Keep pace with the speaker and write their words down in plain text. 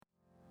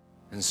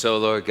And so,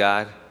 Lord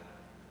God,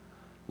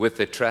 with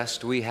the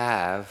trust we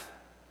have,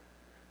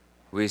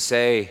 we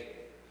say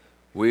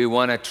we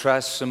want to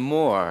trust some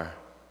more.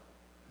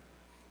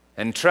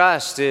 And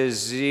trust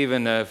is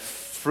even a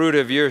fruit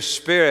of your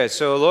Spirit.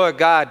 So, Lord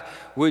God,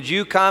 would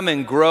you come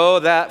and grow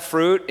that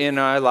fruit in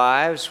our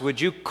lives? Would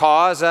you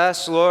cause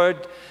us,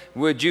 Lord?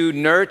 Would you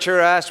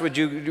nurture us? Would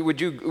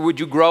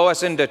you grow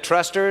us into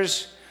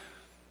trusters?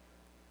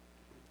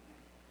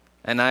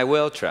 And I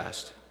will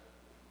trust,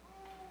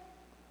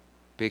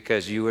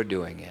 because you are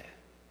doing it.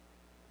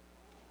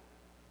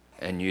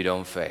 And you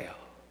don't fail.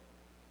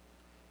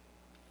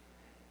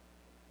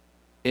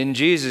 In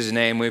Jesus'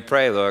 name we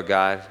pray, Lord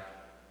God.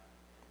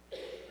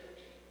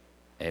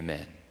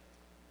 Amen.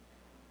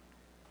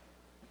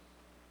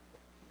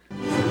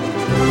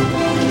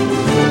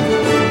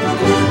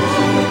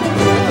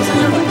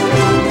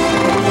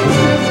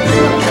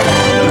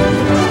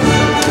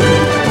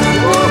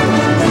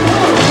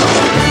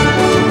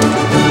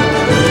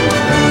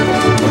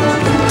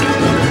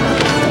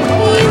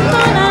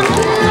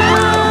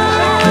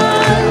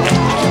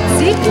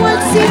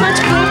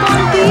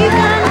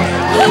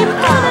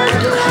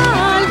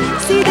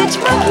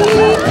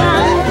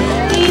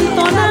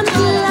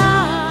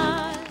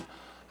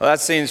 Well, that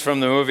scene's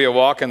from the movie A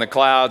Walk in the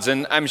Clouds,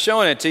 and I'm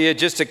showing it to you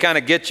just to kind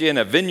of get you in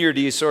a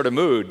vineyardy sort of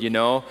mood, you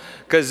know,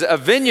 because a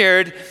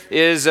vineyard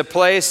is a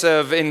place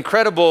of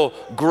incredible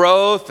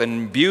growth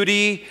and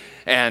beauty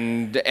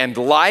and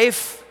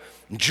life,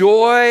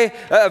 joy.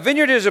 A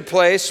vineyard is a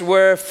place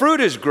where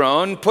fruit is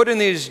grown, put in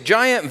these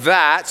giant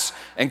vats,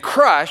 and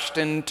crushed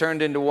and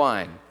turned into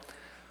wine.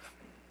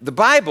 The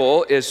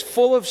Bible is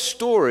full of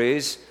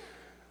stories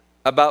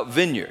about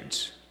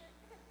vineyards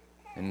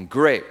and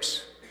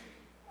grapes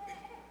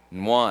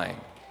and wine.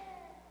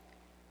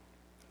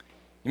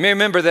 You may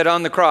remember that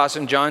on the cross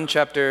in John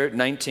chapter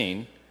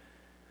 19,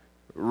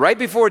 right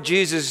before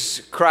Jesus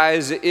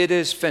cries, "It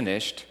is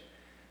finished,"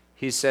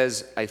 he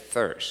says, "I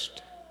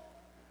thirst."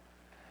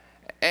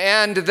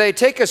 And they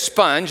take a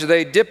sponge,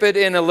 they dip it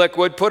in a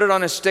liquid, put it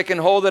on a stick and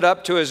hold it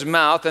up to his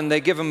mouth, and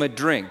they give him a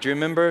drink. Do you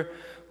remember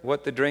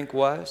what the drink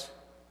was?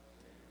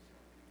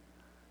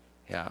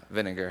 Yeah,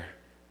 vinegar.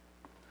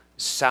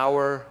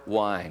 Sour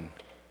wine.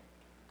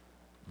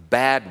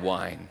 Bad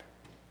wine.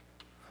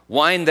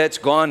 Wine that's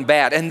gone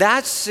bad. And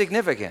that's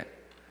significant,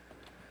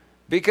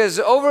 because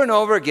over and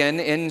over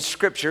again in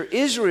Scripture,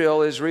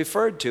 Israel is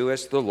referred to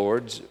as the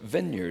Lord's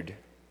vineyard.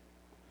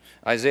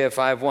 Isaiah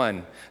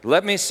 5:1,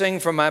 "Let me sing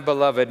for my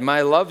beloved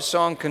my love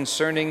song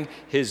concerning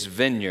his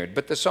vineyard."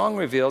 But the song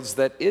reveals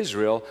that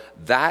Israel,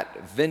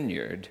 that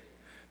vineyard,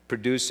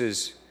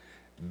 produces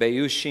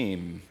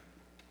Beushim,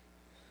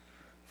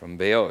 from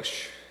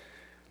Beosh,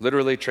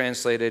 literally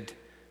translated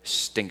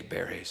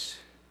stinkberries.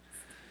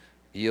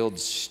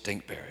 Yields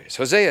stinkberries.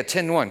 Hosea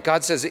 10:1,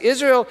 God says,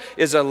 "Israel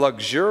is a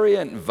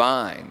luxuriant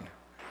vine,"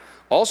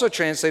 also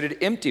translated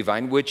empty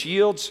vine, which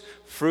yields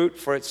fruit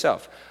for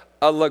itself.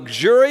 A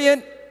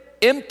luxuriant,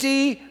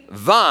 empty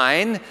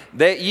vine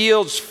that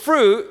yields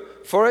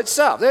fruit for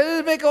itself. That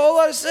doesn't make a whole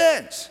lot of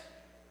sense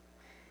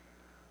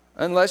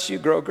unless you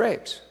grow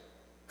grapes.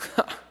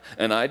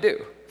 And I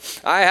do.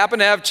 I happen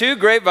to have 2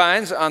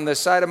 grapevines on the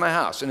side of my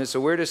house, and it's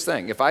the weirdest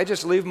thing. If I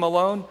just leave them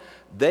alone,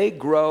 they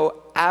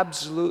grow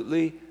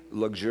absolutely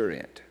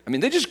luxuriant. I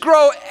mean, they just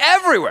grow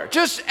everywhere,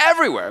 just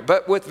everywhere,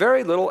 but with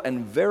very little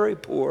and very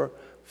poor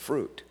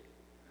fruit.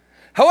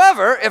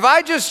 However, if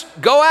I just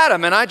go at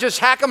them and I just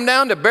hack them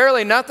down to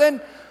barely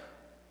nothing,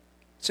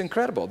 it's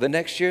incredible. The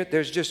next year,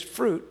 there's just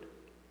fruit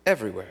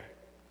everywhere,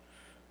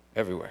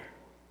 everywhere.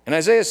 In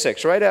Isaiah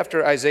 6, right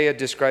after Isaiah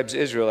describes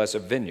Israel as a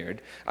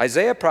vineyard,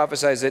 Isaiah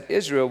prophesies that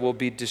Israel will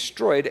be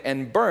destroyed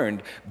and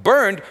burned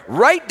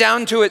right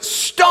down to its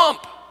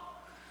stump.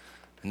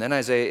 And then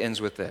Isaiah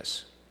ends with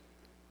this: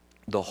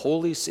 the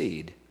holy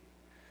seed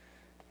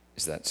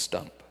is that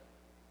stump.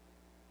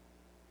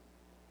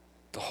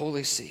 The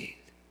holy seed.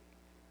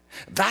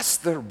 That's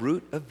the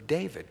root of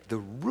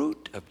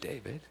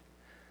David,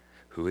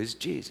 who is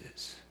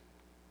Jesus.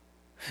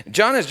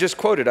 John has just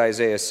quoted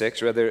Isaiah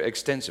 6 rather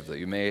extensively.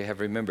 You may have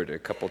remembered it a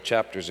couple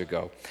chapters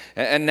ago.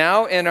 And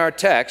now in our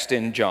text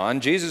in John,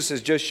 Jesus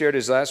has just shared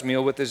his last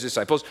meal with his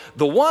disciples,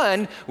 the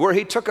one where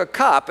he took a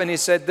cup and he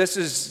said,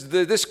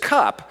 this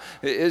cup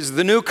is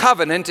the new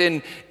covenant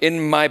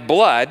in my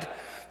blood.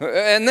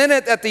 And then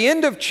at the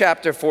end of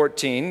chapter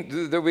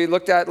 14 that we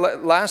looked at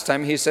last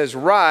time, he says,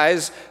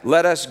 "Rise,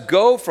 let us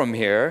go from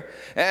here."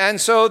 And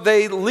so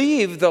they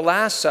leave the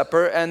Last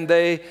Supper and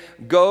they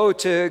go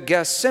to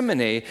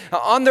Gethsemane.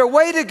 On their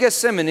way to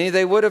Gethsemane,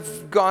 they would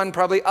have gone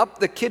probably up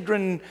the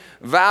Kidron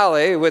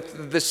Valley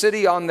with the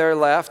city on their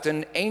left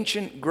and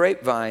ancient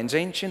grapevines,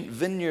 ancient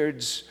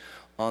vineyards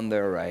on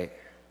their right.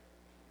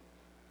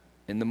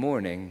 In the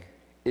morning,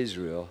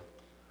 Israel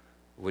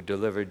would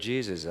deliver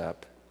Jesus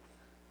up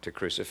to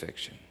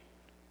crucifixion.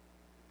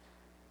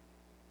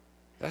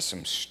 That's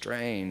some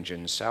strange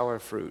and sour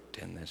fruit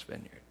in this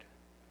vineyard.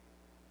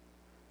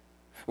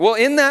 Well,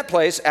 in that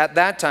place, at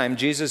that time,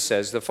 Jesus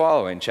says the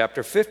following,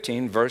 chapter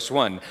 15, verse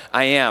 1,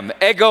 I am,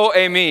 ego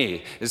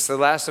eimi. It's the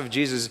last of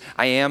Jesus'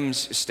 I am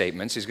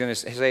statements. He's going to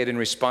say it in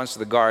response to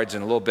the guards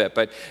in a little bit,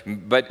 but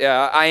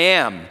I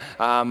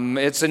am.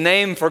 It's a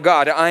name for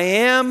God. I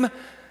am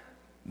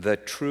the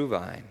true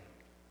vine,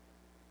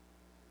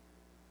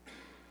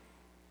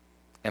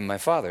 and my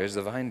Father is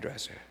the vine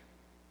dresser.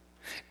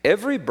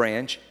 Every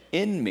branch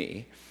in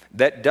me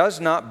that does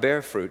not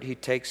bear fruit, he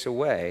takes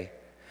away.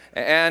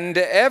 And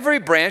every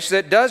branch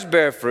that does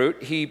bear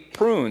fruit, he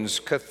prunes,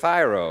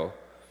 kathairo.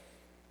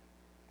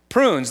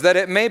 Prunes, that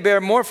it may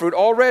bear more fruit.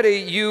 Already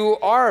you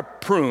are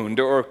pruned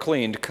or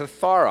cleaned,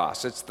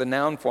 katharos. It's the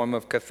noun form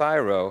of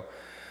kathairo.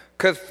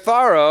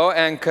 Katharo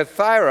and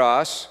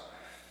kathairos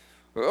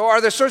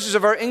are the sources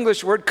of our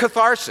English word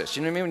catharsis.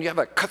 You know what I mean? When you have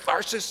a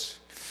catharsis.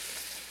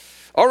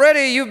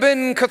 Already you've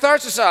been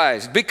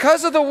catharsisized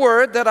because of the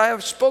word that I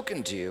have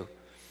spoken to you.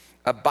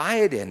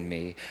 Abide in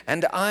me,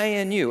 and I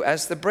in you.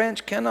 As the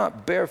branch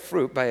cannot bear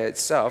fruit by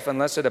itself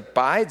unless it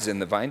abides in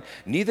the vine,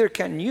 neither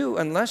can you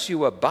unless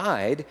you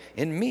abide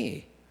in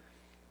me.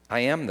 I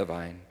am the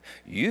vine.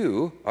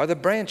 You are the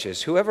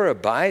branches. Whoever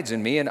abides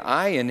in me and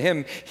I in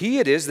him, he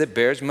it is that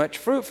bears much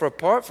fruit. For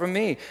apart from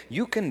me,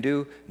 you can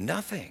do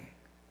nothing.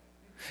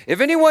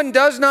 If anyone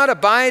does not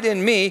abide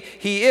in me,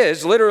 he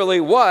is, literally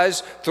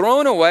was,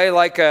 thrown away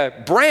like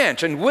a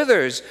branch and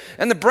withers,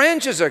 and the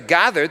branches are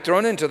gathered,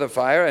 thrown into the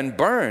fire, and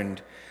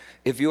burned.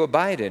 If you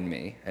abide in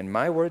me, and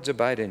my words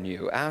abide in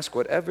you, ask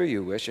whatever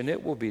you wish, and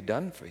it will be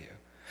done for you.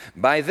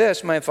 By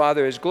this my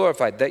Father is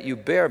glorified, that you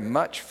bear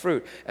much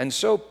fruit, and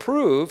so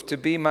prove to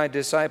be my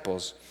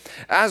disciples.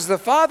 As the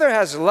Father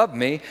has loved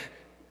me,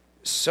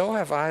 so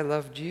have I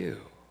loved you.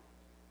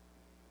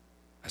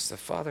 As the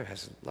Father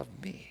has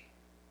loved me.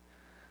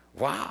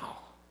 Wow.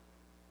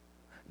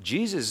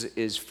 Jesus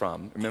is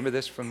from, remember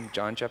this from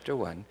John chapter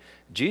 1,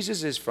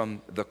 Jesus is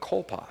from the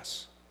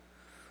kolpos,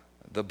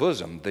 the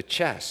bosom, the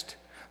chest,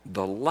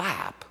 the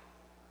lap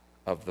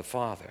of the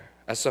Father.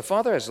 As the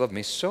Father has loved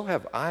me, so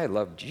have I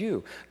loved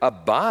you.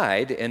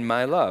 Abide in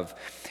my love.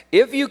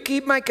 If you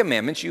keep my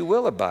commandments, you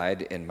will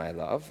abide in my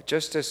love,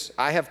 just as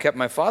I have kept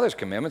my Father's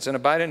commandments and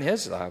abide in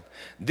his love.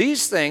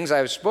 These things I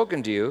have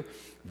spoken to you,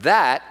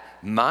 that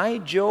my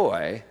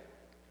joy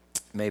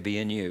may be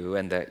in you,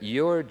 and that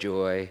your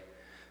joy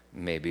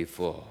may be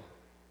full.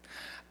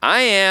 I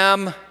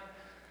am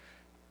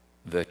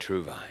the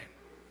true vine,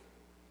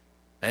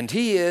 and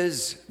he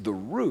is the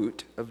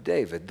root of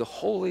David, the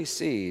holy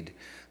seed,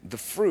 the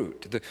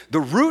fruit, the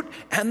root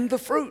and the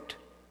fruit.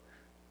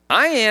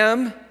 I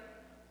am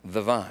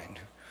the vine.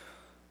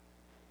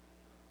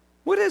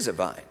 What is a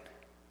vine?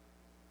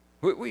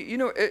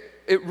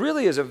 It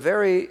really is a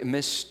very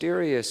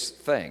mysterious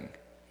thing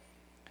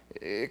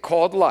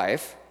called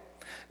life,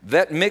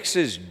 that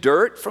mixes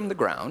dirt from the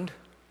ground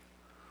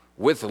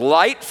with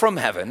light from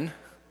heaven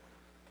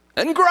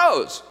and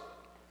grows.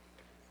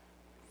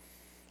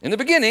 In the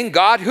beginning,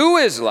 God, who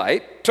is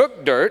light,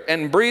 took dirt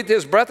and breathed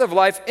his breath of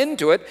life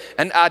into it,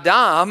 and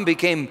Adam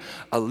became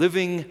a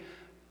living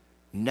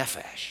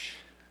nephesh,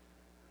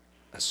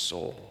 a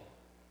soul.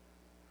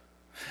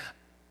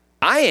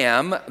 I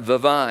am the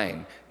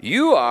vine.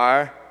 You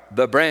are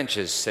the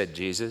branches, said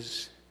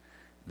Jesus,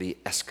 the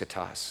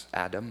eschatos,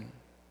 Adam.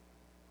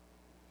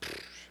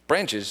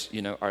 Branches,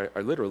 are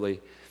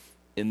literally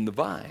in the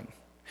vine.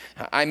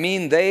 I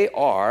mean, they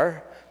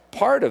are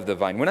part of the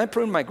vine. When I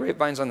prune my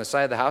grapevines on the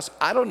side of the house,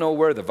 I don't know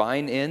where the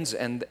vine ends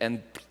and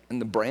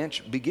the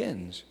branch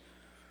begins.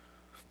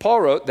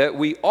 Paul wrote that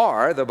we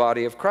are the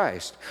body of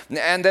Christ,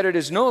 and that it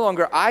is no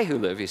longer I who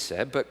live, he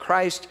said, but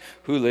Christ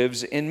who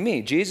lives in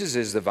me. Jesus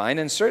is the vine,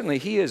 and certainly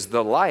he is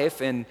the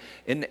life in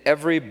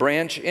every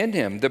branch in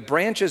him. The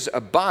branches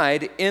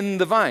abide in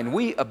the vine.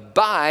 We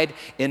abide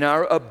in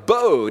our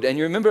abode. And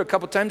you remember a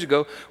couple times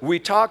ago, we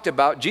talked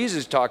about,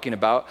 Jesus talking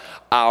about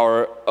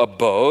our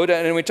abode,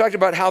 and we talked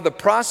about how the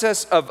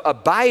process of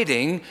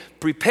abiding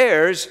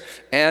prepares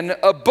an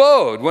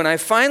abode. When I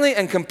finally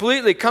and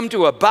completely come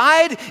to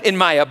abide in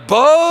my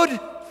abode,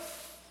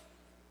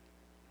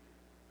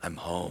 I'm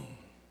home.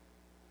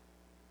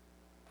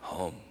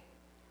 Home.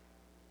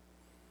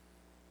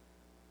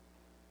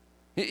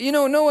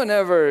 No one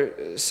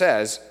ever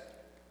says,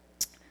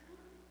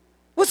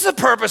 what's the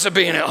purpose of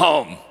being at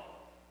home?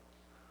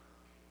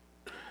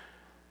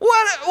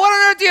 What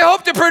on earth do you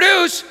hope to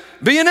produce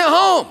being at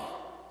home?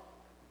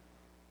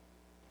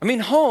 I mean,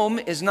 home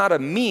is not a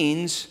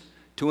means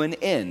to an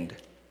end.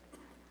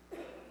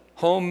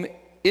 Home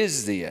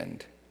is the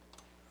end.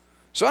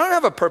 So I don't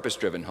have a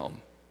purpose-driven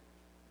home.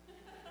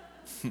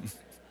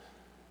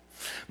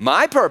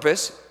 My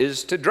purpose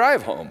is to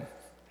drive home.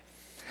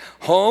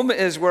 Home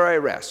is where I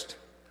rest.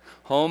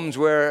 Home's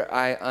where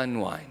I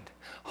unwind.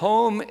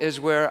 Home is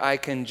where I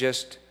can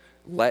just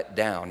let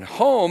down.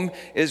 Home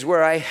is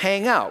where I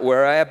hang out,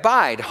 where I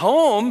abide.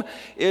 Home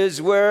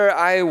is where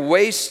I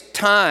waste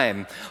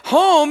time.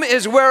 Home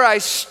is where I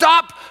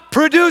stop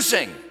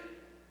producing.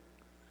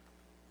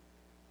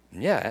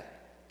 And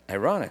yet,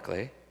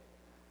 ironically,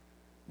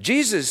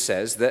 Jesus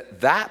says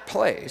that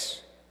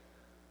place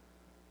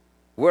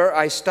where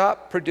I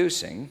stop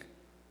producing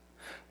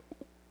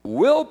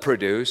will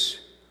produce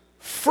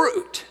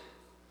fruit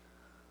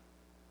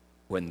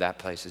when that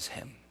place is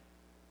him.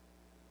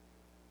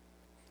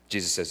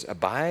 Jesus says,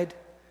 abide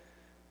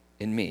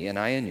in me and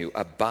I in you.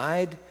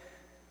 Abide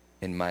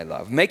in my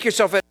love. Make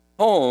yourself at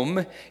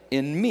home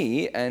in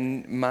me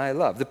and my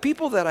love. The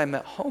people that I'm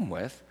at home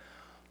with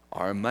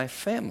are my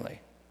family.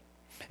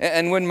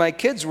 And when my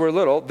kids were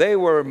little, they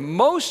were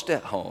most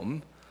at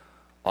home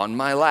on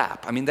my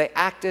lap. I mean, they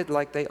acted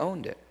like they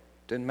owned it.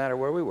 Didn't matter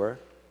where we were.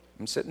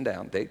 I'm sitting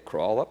down. They'd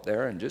crawl up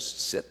there and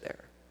just sit there.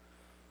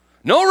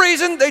 No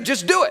reason, they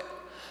just do it.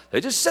 They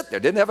just sit there.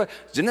 Didn't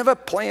have a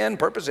plan,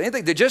 purpose,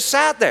 anything. They just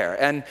sat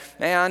there and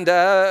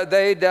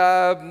they'd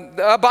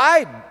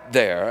abide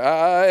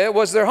there. It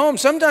was their home.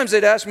 Sometimes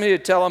they'd ask me to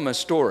tell them a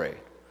story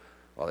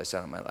while they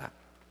sat on my lap.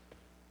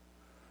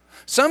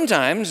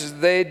 Sometimes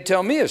they'd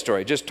tell me a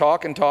story, just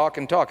talk and talk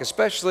and talk,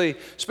 especially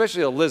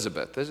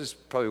Elizabeth. This is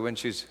probably when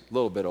she's a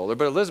little bit older,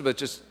 but Elizabeth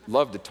just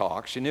loved to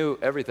talk. She knew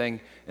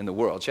everything in the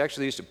world. She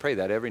actually used to pray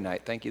that every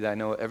night. Thank you that I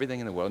know everything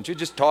in the world. And she'd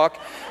just talk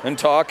and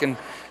talk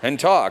and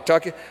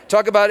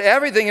talk about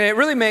everything, and it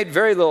really made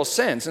very little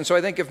sense. And so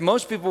I think if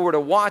most people were to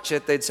watch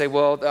it, they'd say,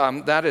 well,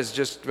 that is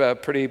just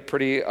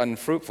pretty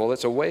unfruitful.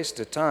 It's a waste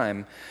of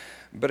time.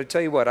 But I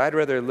tell you what, I'd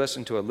rather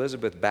listen to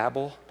Elizabeth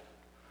babble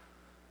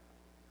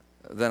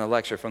than a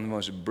lecture from the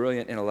most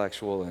brilliant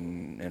intellectual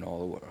in all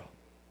the world.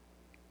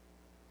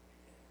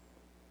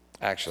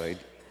 Actually, it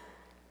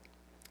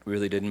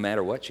really didn't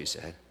matter what she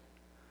said.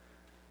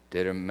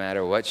 Didn't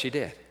matter what she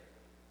did.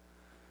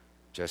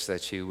 Just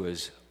that she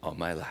was on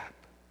my lap.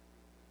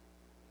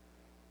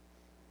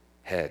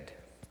 Head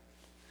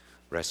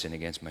resting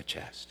against my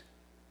chest.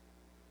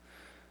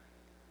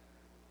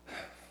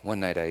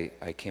 One night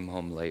I came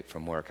home late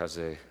from work. I was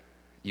a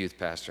youth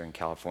pastor in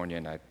California,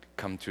 and I'd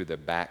come through the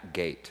back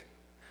gate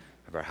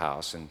of our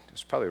house, and it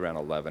was probably around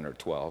 11 or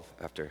 12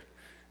 after I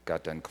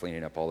got done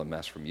cleaning up all the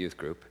mess from youth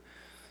group.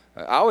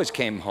 I always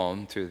came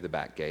home through the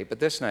back gate, but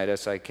this night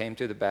as I came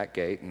through the back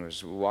gate and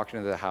was walking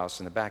into the house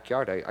in the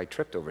backyard, I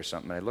tripped over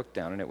something, and I looked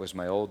down, and it was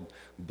my old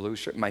blue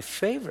shirt, my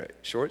favorite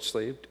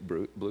short-sleeved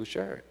blue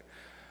shirt.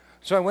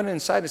 So I went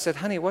inside and said,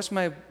 honey, what's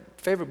my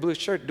favorite blue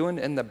shirt doing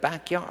in the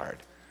backyard,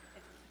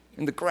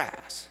 in the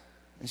grass?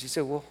 And she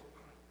said, well,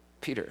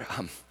 Peter,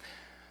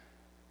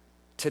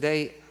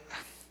 today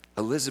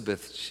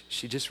Elizabeth,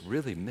 she just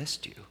really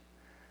missed you.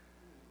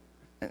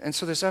 And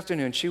so this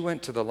afternoon, she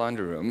went to the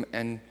laundry room,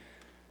 and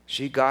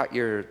she got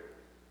your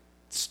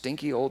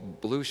stinky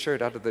old blue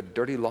shirt out of the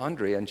dirty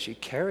laundry, and she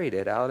carried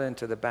it out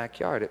into the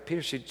backyard.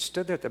 Peter, she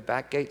stood there at the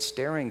back gate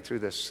staring through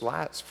the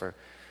slats for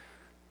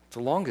the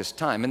longest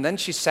time. And then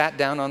she sat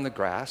down on the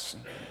grass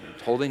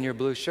holding your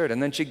blue shirt.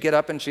 And then she'd get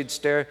up and she'd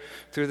stare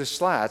through the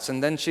slats.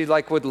 And then she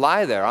would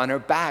lie there on her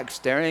back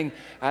staring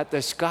at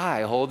the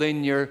sky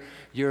holding your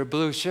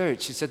blue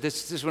shirt. She said,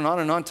 this went on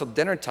and on till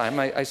dinner time.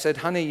 I said,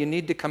 honey, you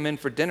need to come in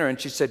for dinner. And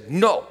she said,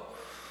 no,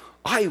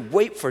 I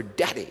wait for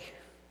Daddy.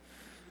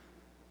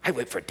 I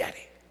wait for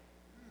Daddy.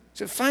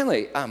 So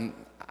finally,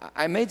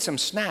 I made some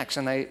snacks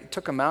and I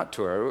took them out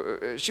to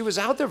her. She was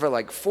out there for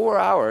like 4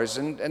 hours,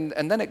 and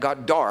then it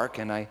got dark,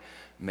 and I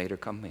made her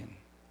come in.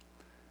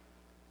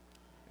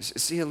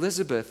 See,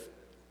 Elizabeth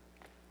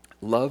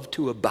loved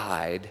to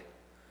abide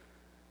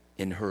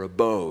in her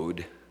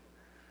abode,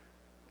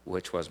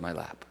 which was my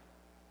lap.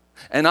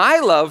 And I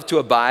love to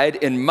abide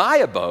in my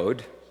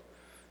abode,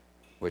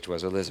 which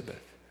was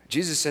Elizabeth.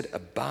 Jesus said,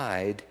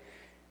 abide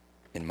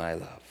in my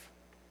love.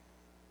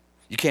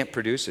 You can't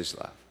produce his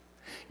love.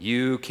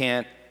 You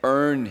can't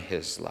earn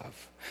his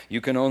love.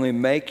 You can only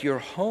make your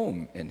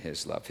home in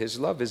his love. His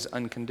love is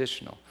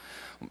unconditional.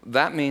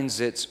 That means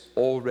it's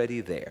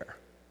already there.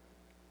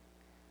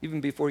 Even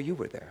before you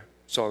were there,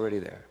 it's already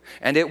there.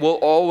 And it will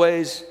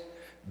always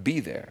be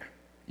there.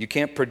 You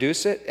can't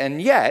produce it,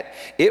 and yet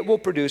it will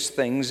produce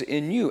things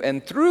in you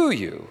and through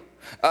you.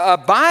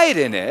 Abide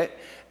in it,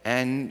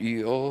 and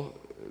you'll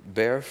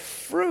bear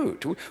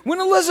fruit. When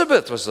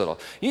Elizabeth was little,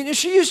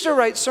 she used to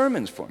write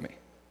sermons for me,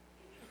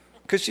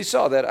 because she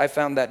saw that I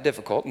found that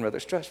difficult and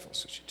rather stressful,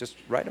 so she'd just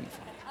write them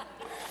for me.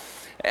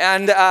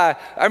 And I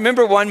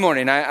remember one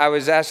morning I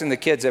was asking the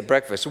kids at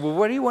breakfast, well,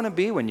 what do you want to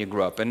be when you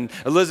grow up? And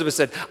Elizabeth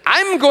said,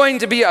 I'm going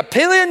to be a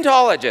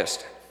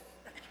paleontologist.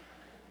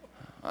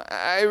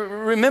 I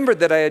remembered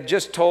that I had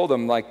just told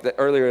them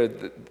earlier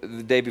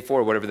the day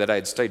before, whatever, that I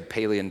had studied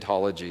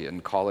paleontology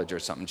in college or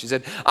something. She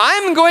said,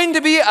 I'm going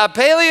to be a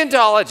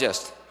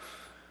paleontologist.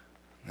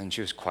 And she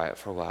was quiet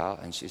for a while,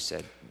 and she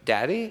said,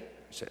 Daddy?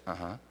 I said,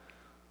 uh-huh.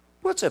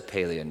 What's a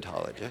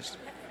paleontologist?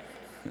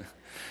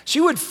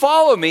 She would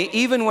follow me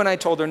even when I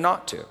told her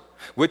not to.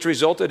 which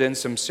resulted in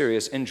some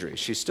serious injuries.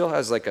 She still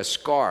has like a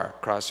scar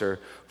across her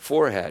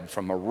forehead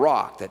from a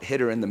rock that hit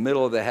her in the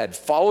middle of the head,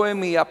 following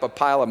me up a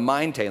pile of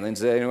mine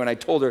tailings when I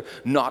told her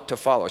not to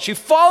follow. She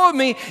followed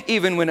me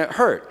even when it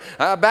hurt.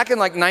 Back in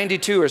like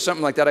 92 or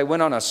something like that, I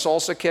went on a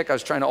salsa kick. I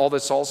was trying all the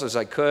salsas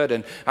I could.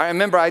 And I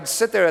remember I'd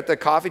sit there at the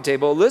coffee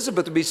table.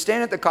 Elizabeth would be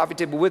standing at the coffee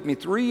table with me,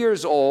 3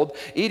 years old,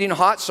 eating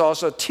hot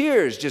salsa,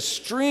 tears just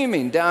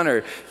streaming down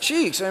her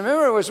cheeks. I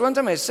remember it was one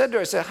time I said to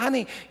her, I said,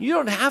 honey, you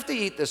don't have to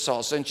eat the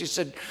salsa. And she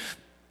said,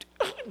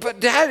 but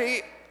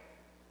Daddy,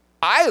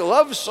 I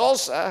love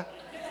salsa.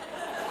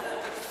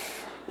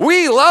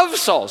 We love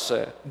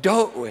salsa,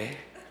 don't we?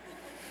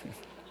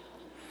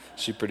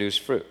 She produced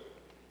fruit.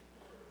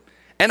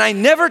 And I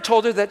never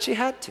told her that she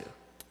had to.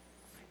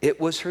 It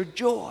was her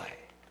joy,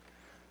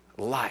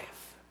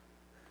 life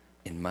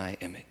in my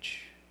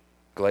image.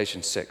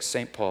 Galatians 6,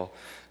 St. Paul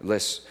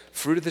lists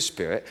fruit of the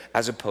Spirit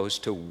as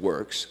opposed to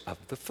works of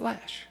the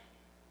flesh.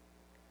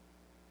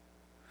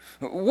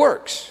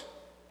 Works.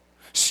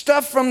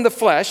 Stuff from the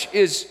flesh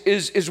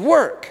is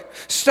work.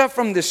 Stuff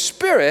from the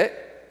Spirit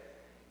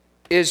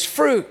is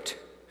fruit.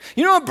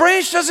 You know, a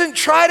branch doesn't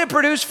try to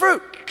produce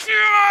fruit.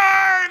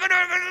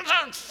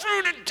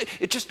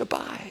 It just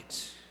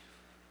abides.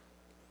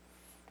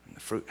 And the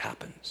fruit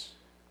happens.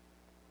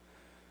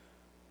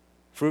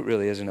 Fruit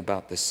really isn't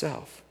about the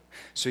self.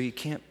 So you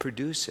can't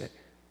produce it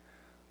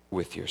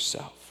with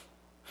yourself,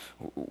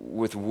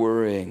 with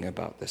worrying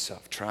about the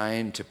self,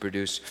 trying to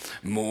produce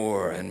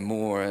more and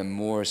more and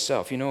more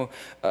self. You know,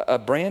 a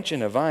branch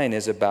in a vine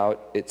is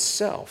about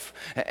itself,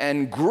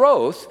 and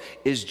growth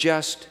is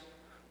just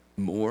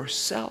more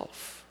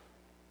self.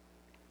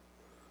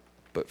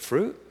 But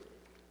fruit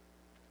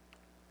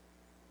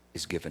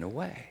is given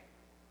away.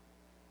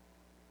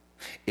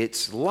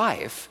 It's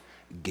life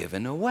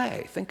given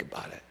away. Think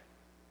about it.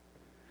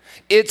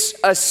 It's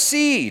a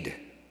seed,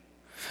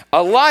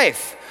 a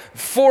life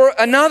for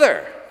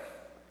another.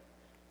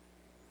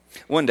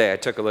 One day I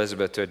took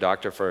Elizabeth to a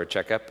doctor for a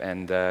checkup,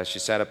 and she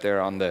sat up there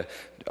on the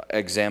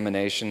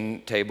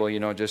examination table, you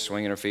know, just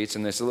swinging her feet.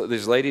 And this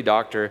lady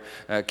doctor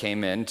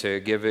came in to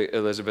give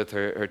Elizabeth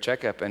her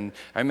checkup. And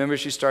I remember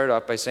she started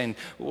off by saying,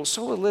 well,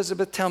 so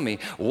Elizabeth, tell me,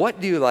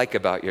 what do you like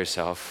about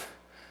yourself?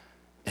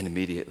 And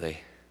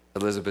immediately,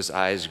 Elizabeth's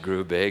eyes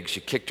grew big. She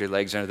kicked her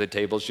legs under the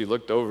table. She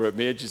looked over at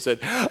me and she said,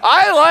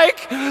 I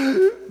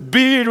like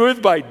being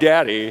with my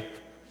daddy.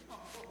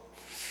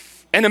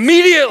 And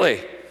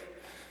immediately,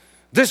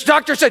 this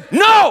doctor said,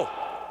 no!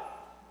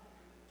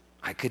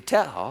 I could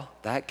tell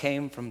that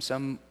came from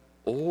some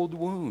old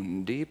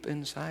wound deep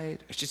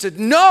inside. She said,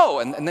 no!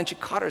 And then she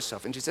caught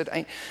herself and she said,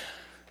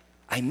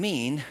 I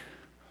mean,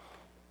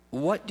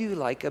 what do you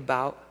like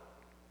about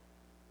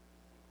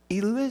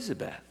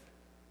Elizabeth?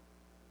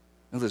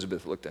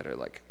 Elizabeth looked at her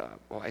like,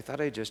 well, I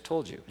thought I just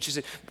told you. She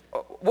said,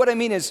 what I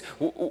mean is,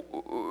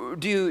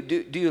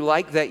 do you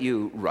like that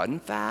you run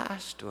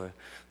fast or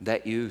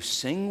that you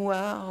sing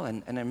well?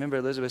 And I remember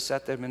Elizabeth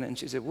sat there a minute and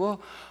she said,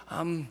 well,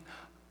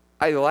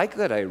 I like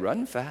that I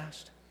run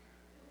fast.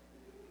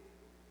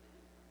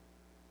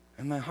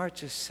 And my heart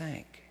just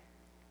sank.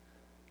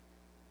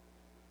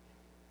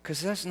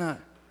 Because that's not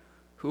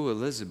who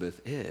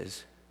Elizabeth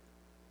is.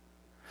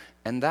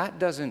 And that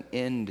doesn't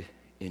end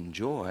in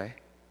joy.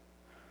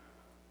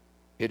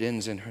 It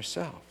ends in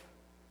herself.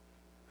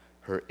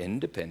 Her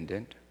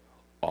independent,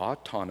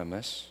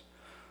 autonomous,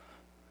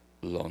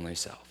 lonely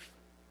self.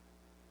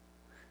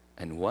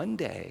 And one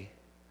day,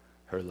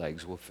 her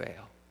legs will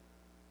fail.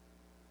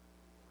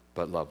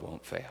 But love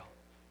won't fail.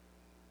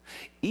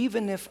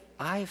 Even if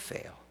I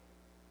fail,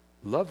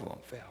 love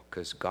won't fail,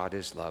 because God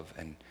is love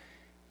and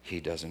He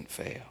doesn't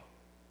fail.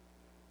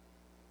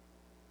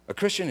 A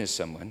Christian is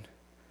someone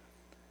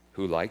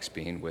who likes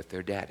being with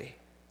their daddy.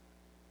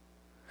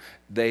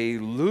 They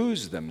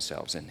lose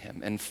themselves in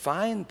Him and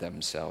find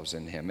themselves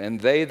in Him, and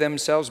they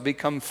themselves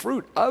become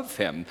fruit of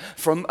Him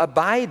from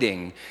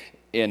abiding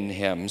in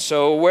Him.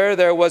 So where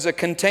there was a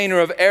container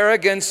of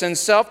arrogance and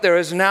self, there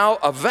is now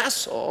a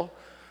vessel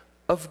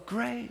of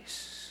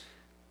grace.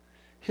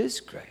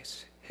 His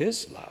grace,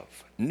 His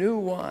love, new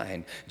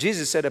wine.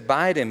 Jesus said,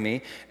 abide in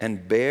me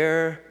and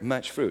bear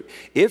much fruit.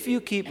 If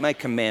you keep my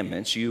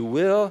commandments, you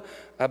will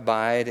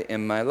abide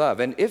in my love.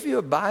 And if you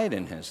abide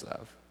in His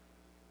love,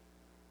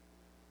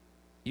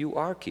 you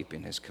are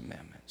keeping His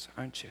commandments,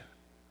 aren't you?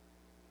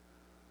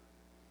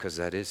 Because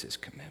that is His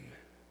commandment.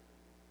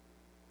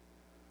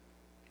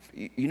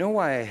 You know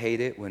why I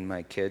hate it when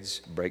my kids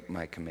break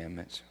my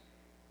commandments?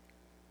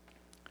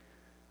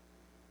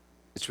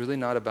 It's really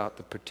not about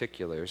the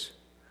particulars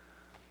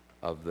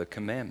of the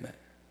commandment.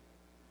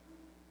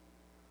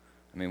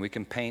 I mean, we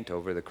can paint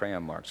over the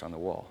crayon marks on the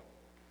wall.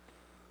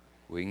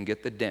 We can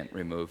get the dent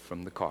removed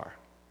from the car.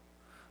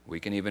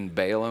 We can even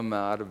bail them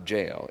out of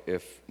jail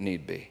if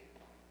need be.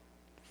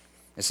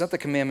 It's not the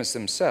commandments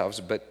themselves,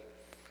 but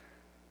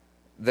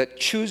that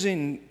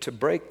choosing to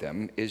break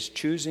them is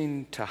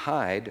choosing to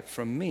hide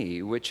from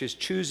me, which is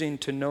choosing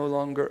to no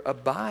longer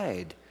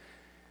abide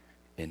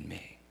in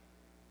me.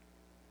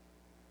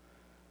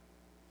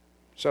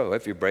 So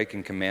if you're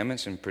breaking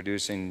commandments and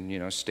producing,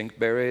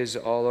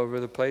 stinkberries all over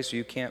the place,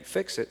 you can't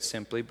fix it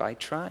simply by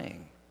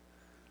trying.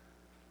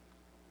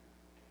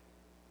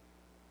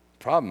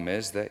 Problem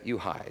is that you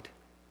hide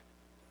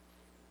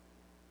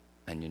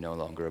and you no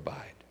longer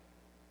abide.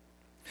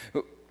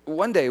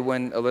 One day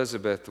when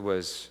Elizabeth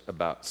was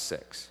about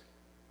 6,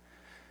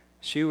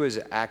 she was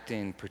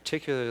acting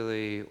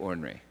particularly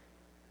ornery.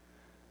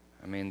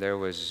 I mean, there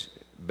was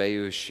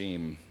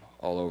Bayushim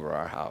all over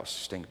our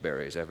house,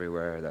 stinkberries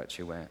everywhere that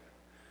she went.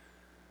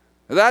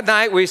 That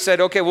night we said,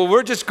 okay, well,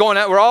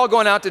 we're all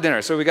going out to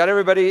dinner. So we got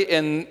everybody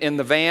in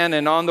the van,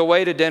 and on the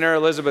way to dinner,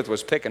 Elizabeth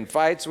was picking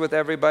fights with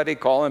everybody,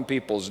 calling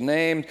people's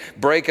names,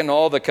 breaking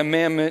all the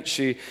commandments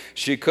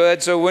she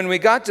could. So when we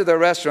got to the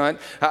restaurant,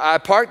 I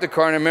parked the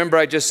car, and I remember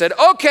I just said,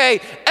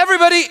 okay,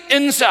 everybody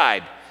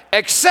inside,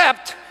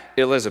 except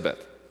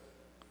Elizabeth.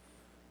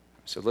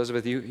 So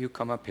Elizabeth, you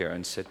come up here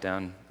and sit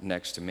down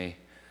next to me.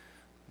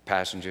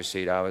 Passenger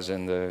seat, I was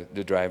in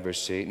the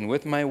driver's seat, and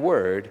with my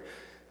word,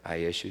 I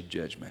issued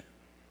judgment.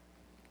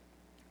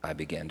 I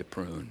began to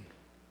prune.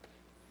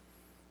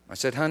 I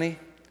said, honey,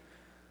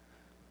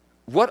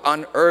 what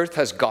on earth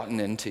has gotten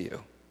into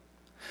you?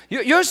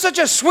 You're such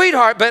a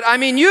sweetheart, but I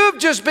mean, you've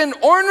just been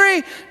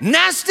ornery,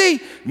 nasty,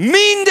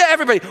 mean to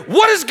everybody.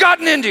 What has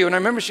gotten into you? And I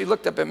remember she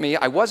looked up at me.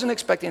 I wasn't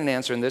expecting an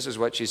answer, and this is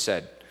what she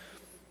said.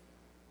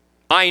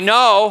 I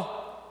know,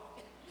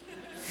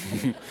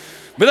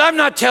 but I'm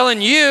not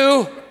telling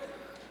you.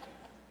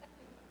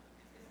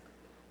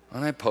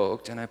 And I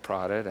poked and I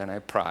prodded and I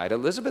pried.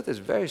 Elizabeth is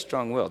very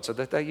strong-willed, so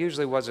that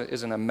usually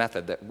isn't a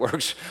method that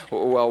works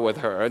well with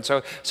her. And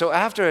so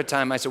after a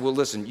time, I said, well,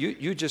 listen,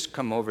 you just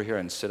come over here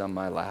and sit on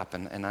my lap.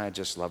 And I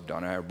just loved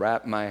on her. I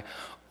wrapped my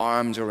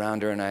arms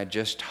around her and I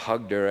just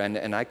hugged her.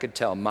 And I could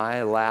tell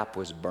my lap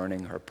was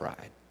burning her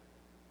pride.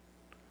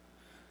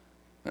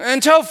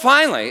 Until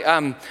finally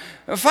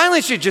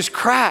she just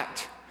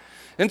cracked.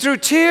 And through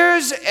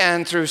tears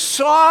and through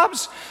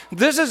sobs,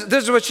 this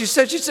is what she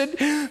said. She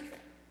said,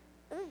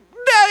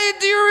 Daddy,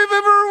 do you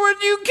remember when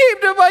you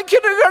came to my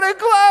kindergarten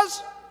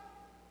class?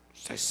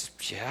 I said,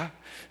 yeah.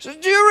 She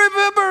said, do you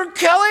remember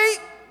Kelly?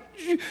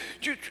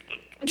 Do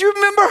you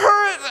remember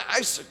her? I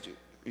said,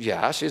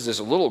 yeah, she's this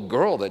little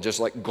girl that just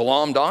like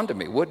glommed onto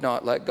me, would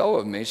not let go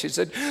of me. She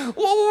said,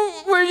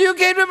 well, when you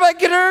came to my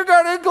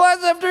kindergarten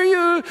class after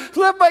you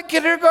left my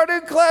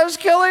kindergarten class,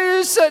 Kelly,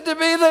 you said to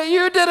me that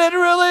you didn't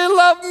really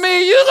love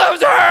me, you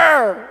loved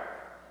her.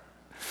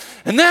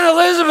 And then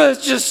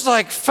Elizabeth just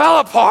like fell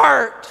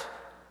apart.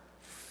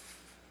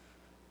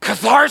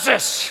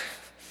 Catharsis.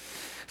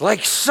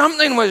 Like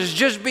something was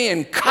just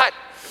being cut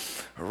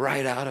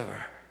right out of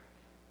her.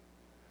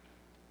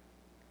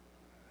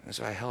 And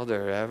so I held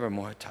her ever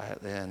more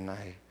tightly and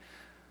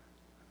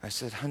I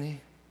said,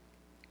 honey,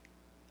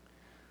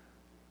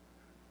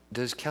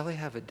 does Kelly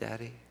have a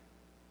daddy?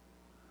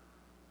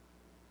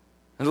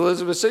 And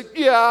Elizabeth said,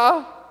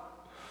 yeah.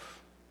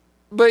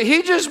 But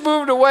he just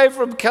moved away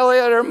from Kelly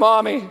and her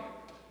mommy.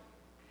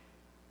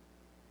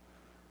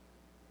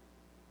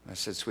 I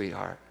said,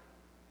 sweetheart,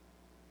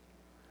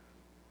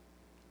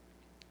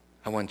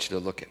 I want you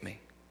to look at me.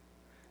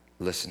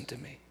 Listen to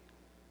me.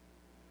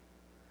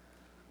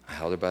 I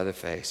held her by the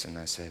face and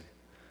I said,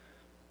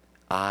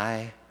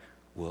 I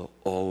will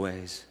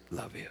always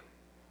love you.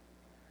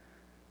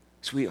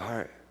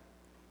 Sweetheart,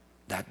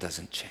 that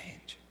doesn't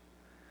change.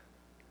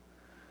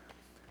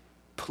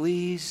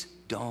 Please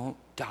don't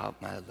doubt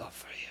my love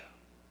for you.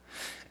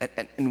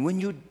 And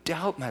when you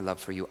doubt my love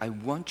for you, I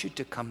want you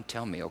to come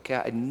tell me, okay?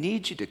 I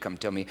need you to come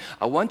tell me.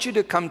 I want you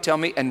to come tell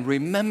me and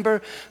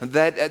remember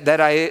that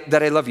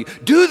I love you.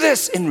 Do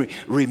this in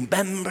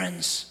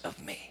remembrance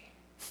of me.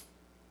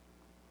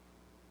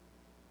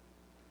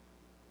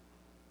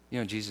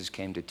 You know, Jesus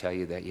came to tell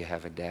you that you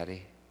have a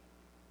daddy.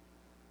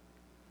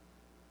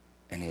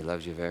 And he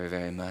loves you very,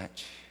 very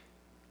much.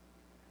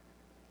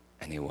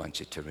 And he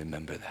wants you to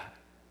remember that.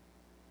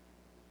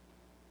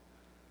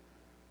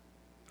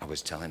 I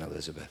was telling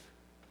Elizabeth,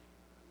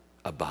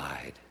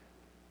 abide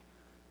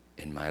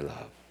in my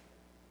love.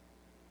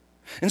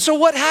 And so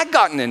what had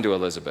gotten into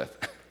Elizabeth?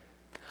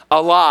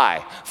 A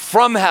lie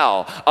from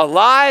hell, a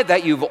lie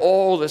that you've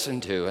all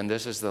listened to. And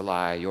this is the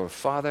lie: your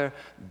father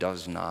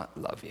does not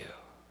love you.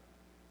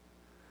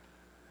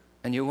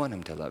 And you want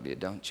him to love you,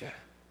 don't you?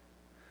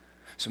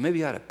 So maybe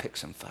you ought to pick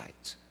some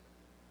fights.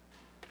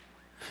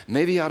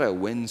 Maybe you ought to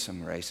win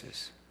some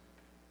races.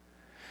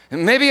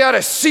 And maybe you ought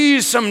to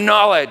seize some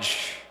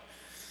knowledge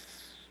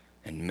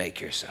and make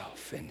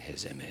yourself in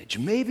his image.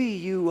 Maybe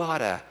you ought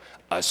to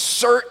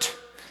assert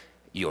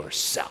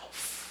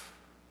yourself.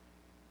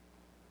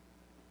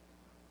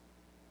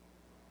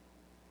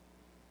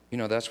 You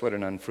know, that's what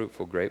an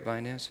unfruitful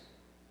grapevine is.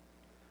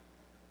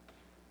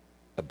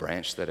 A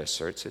branch that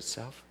asserts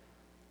itself.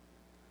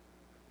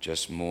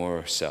 Just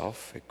more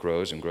self. It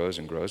grows and grows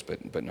and grows,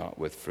 but not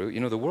with fruit. You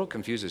know, the world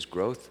confuses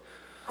growth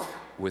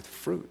with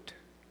fruit.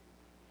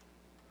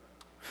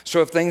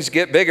 So if things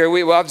get bigger,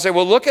 we will have to say,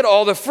 well, look at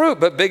all the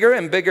fruit. But bigger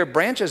and bigger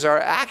branches are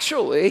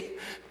actually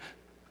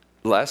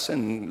less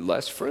and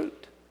less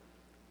fruit.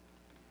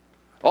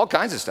 All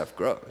kinds of stuff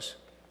grows,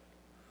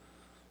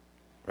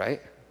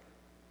 right?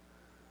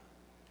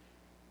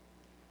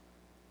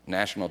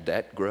 National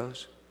debt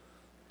grows.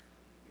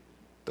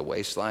 The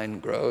waistline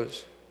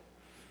grows.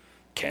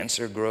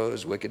 Cancer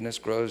grows. Wickedness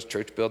grows.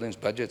 Church buildings,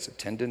 budgets,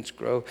 attendance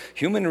grow.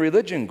 Human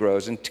religion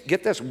grows. And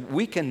get this,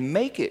 we can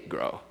make it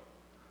grow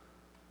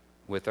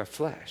with our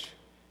flesh,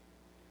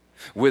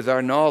 with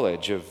our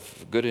knowledge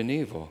of good and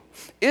evil.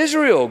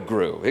 Israel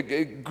grew.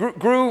 It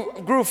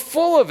grew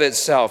full of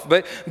itself.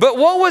 But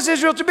what was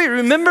Israel to be?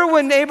 Remember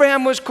when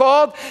Abraham was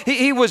called?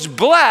 He was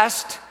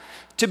blessed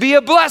to be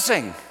a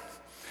blessing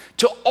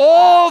to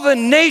all the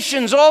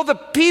nations, all the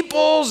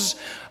peoples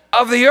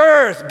of the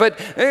earth. But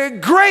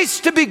grace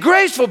to be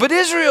graceful. But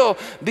Israel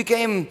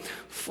became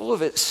full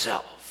of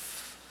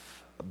itself,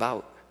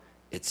 about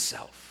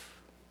itself.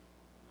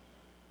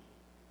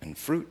 And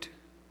fruit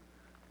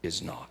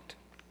is not.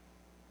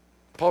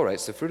 Paul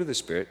writes, the fruit of the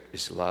Spirit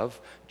is love,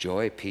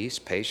 joy, peace,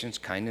 patience,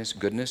 kindness,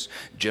 goodness,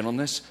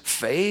 gentleness,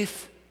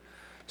 faith,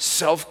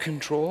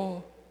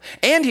 self-control.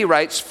 And he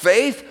writes,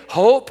 faith,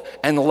 hope,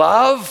 and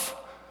love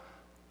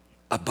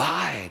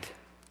abide.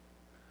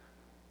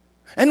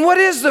 And what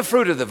is the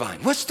fruit of the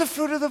vine? What's the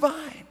fruit of the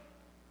vine?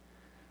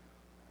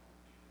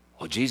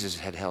 Well, Jesus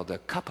had held a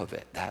cup of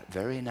it that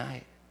very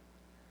night,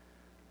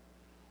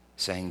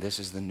 saying, this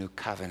is the new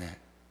covenant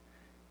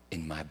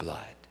in my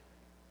blood.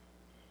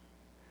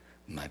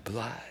 My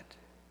blood.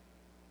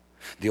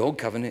 The old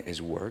covenant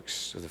is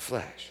works of the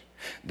flesh.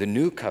 The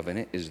new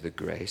covenant is the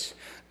grace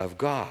of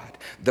God.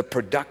 The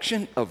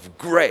production of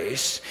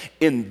grace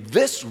in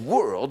this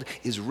world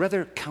is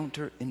rather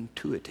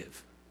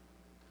counterintuitive.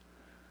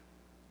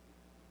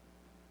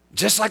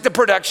 Just like the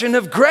production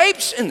of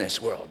grapes in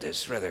this world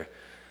is rather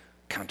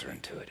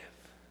counterintuitive.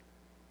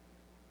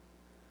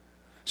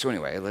 So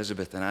anyway,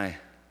 Elizabeth and I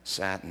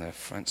sat in the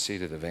front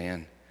seat of the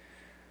van.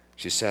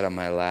 She sat on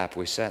my lap.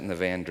 We sat in the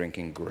van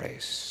drinking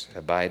grace,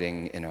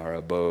 abiding in our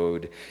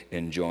abode,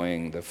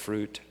 enjoying the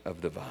fruit of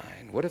the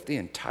vine. What if the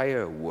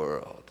entire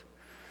world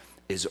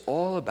is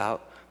all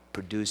about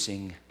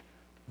producing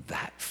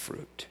that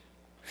fruit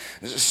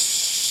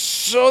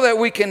so that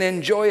we can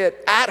enjoy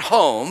it at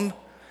home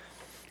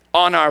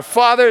on our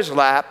Father's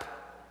lap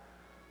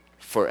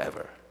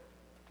forever?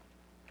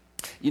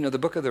 You know, the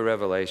book of the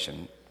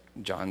Revelation,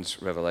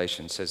 John's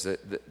Revelation, says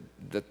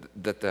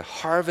that the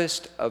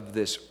harvest of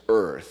this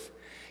earth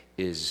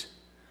is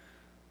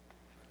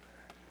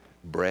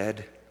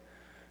bread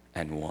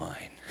and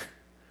wine.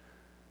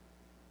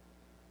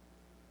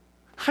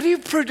 How do you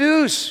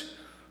produce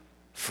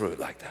fruit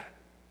like that?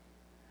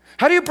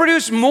 How do you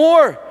produce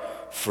more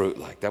fruit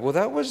like that? Well,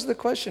 that was the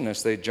question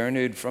as they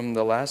journeyed from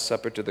the Last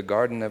Supper to the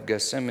Garden of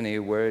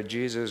Gethsemane, where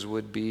Jesus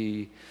would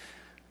be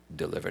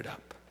delivered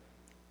up.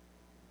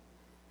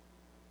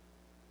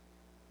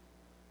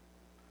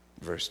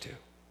 Verse 2.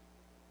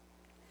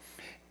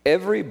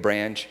 Every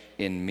branch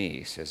in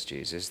me, says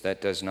Jesus,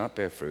 that does not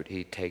bear fruit,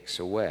 he takes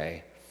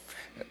away.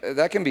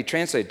 That can be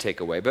translated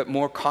take away, but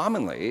more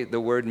commonly, the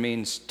word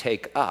means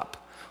take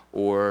up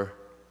or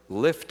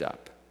lift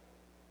up.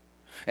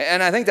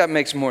 And I think that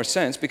makes more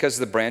sense because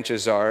the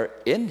branches are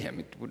in him.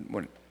 It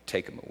wouldn't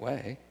take them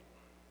away.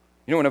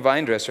 You know, when a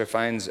vine dresser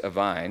finds a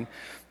vine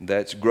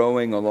that's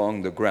growing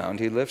along the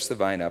ground, he lifts the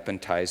vine up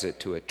and ties it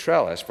to a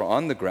trellis. For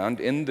on the ground,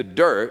 in the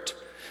dirt,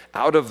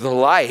 out of the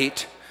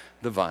light,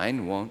 the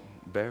vine won't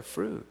bear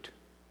fruit.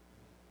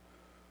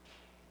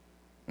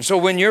 And so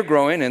when you're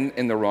growing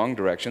in the wrong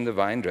direction, the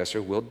vine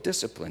dresser will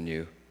discipline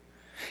you.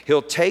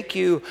 He'll take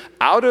you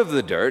out of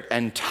the dirt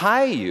and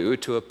tie you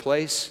to a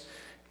place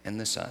in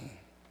the sun.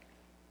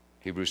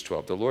 Hebrews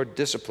 12, the Lord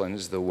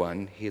disciplines the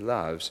one he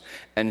loves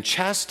and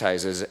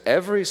chastises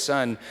every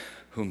son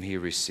whom he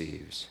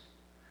receives.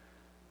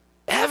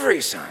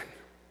 Every son.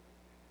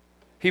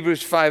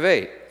 Hebrews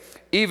 5:8,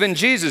 even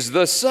Jesus,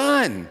 the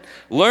Son,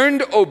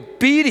 learned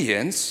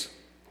obedience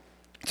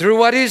through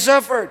what he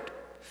suffered.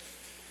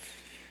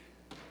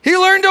 He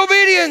learned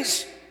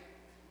obedience,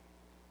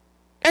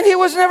 and he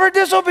was never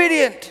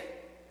disobedient.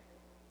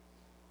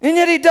 And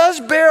yet he does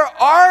bear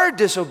our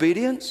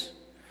disobedience.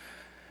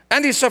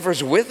 And he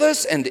suffers with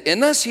us and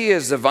in us. He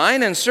is the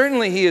vine, and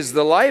certainly he is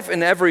the life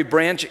in every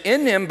branch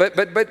in him.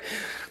 But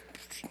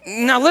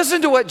now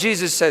listen to what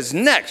Jesus says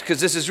next,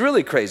 because this is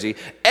really crazy.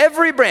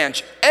 Every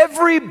branch that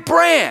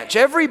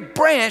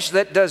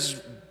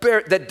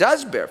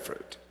does bear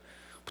fruit.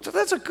 So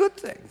that's a good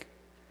thing.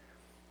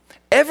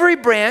 Every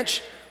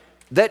branch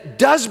that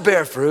does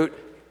bear fruit,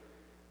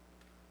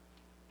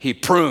 he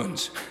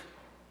prunes,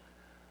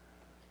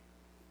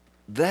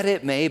 that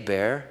it may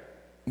bear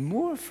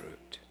more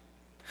fruit.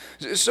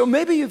 So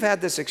maybe you've had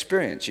this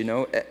experience, you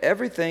know,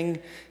 everything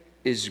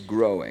is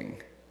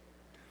growing.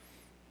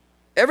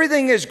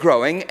 Everything is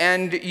growing,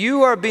 and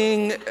you are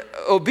being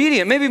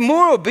obedient, maybe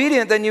more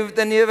obedient than you've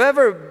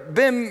ever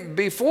been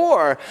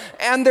before.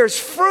 And there's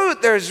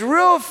fruit, there's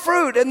real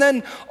fruit. And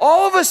then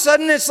all of a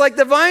sudden, it's like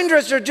the vine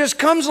dresser just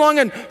comes along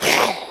and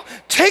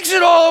takes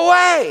it all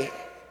away.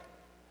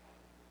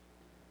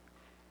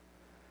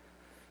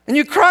 And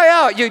you cry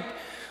out,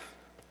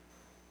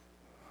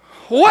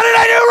 What did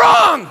I do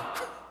wrong?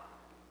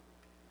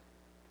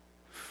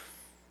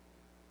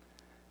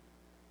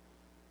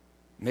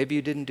 Maybe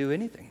you didn't do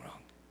anything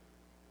wrong.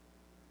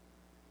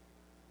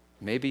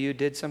 Maybe you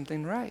did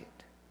something right.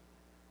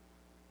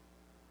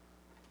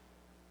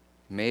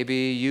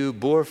 Maybe you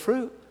bore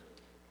fruit.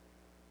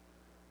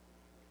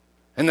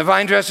 And the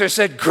vine dresser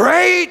said,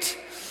 great!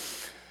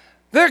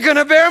 They're going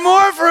to bear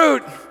more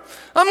fruit.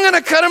 I'm going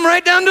to cut them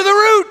right down to the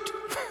root.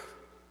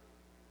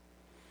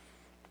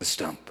 The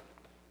stump,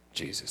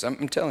 Jesus.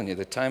 I'm telling you,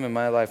 the time in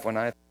my life when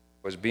I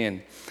was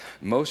being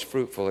most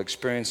fruitful,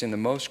 experiencing the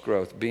most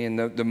growth, being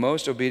the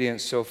most obedient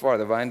so far,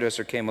 the vine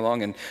dresser came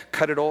along and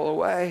cut it all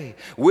away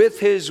with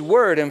his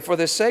word and for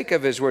the sake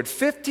of his word.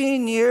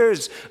 15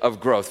 years of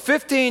growth,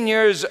 15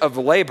 years of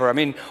labor. I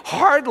mean,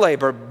 hard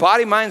labor,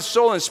 body, mind,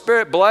 soul, and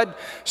spirit, blood,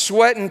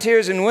 sweat, and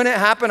tears. And when it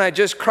happened, I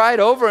just cried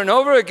over and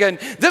over again.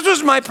 This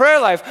was my prayer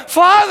life.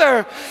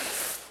 Father,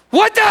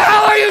 what the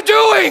hell are you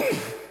doing?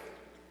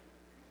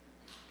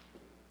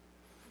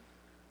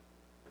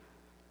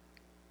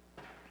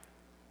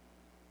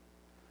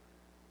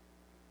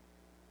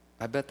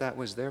 I bet that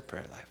was their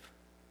prayer life.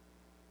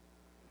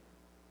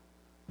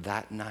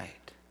 That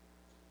night.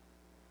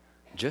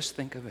 Just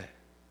think of it.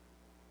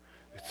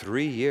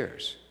 3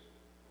 years.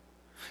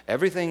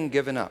 Everything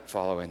given up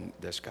following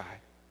this guy.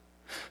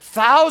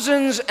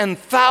 Thousands and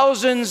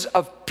thousands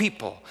of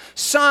people.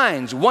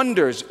 Signs,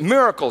 wonders,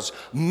 miracles.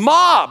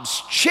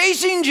 Mobs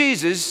chasing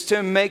Jesus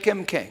to make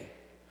him king.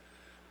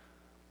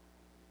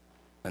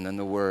 And then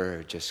the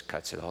word just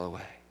cuts it all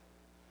away.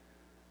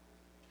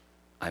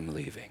 I'm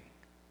leaving.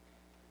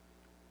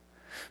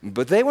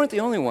 But they weren't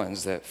the only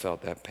ones that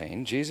felt that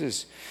pain.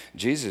 Jesus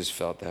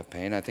felt that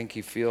pain. I think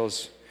he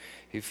feels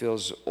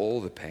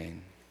all the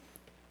pain.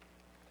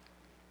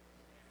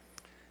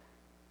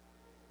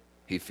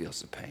 He feels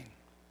the pain.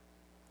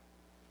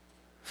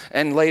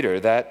 And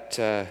later, that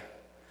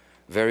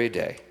very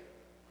day,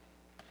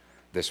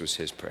 this was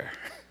his prayer.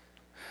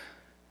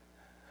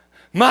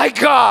 My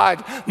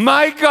God,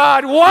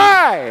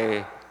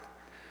 why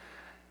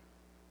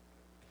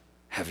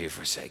have you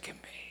forsaken me?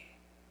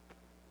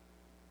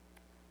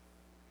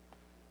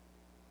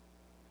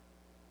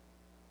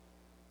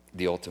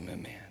 The ultimate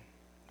man,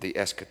 the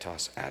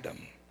eschatos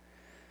Adam,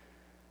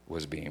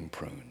 was being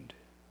pruned.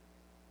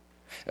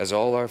 As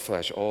all our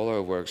flesh, all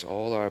our works,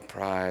 all our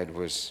pride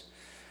was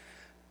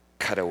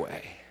cut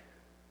away.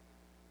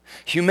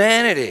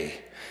 Humanity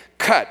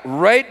cut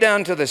right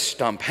down to the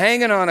stump,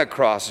 hanging on a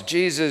cross.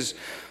 Jesus,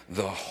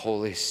 the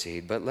holy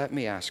seed. But let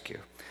me ask you,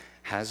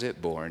 has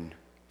it borne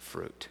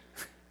fruit?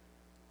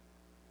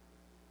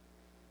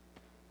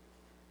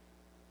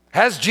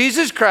 Has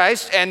Jesus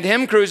Christ and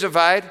him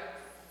crucified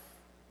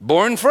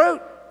borne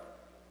fruit?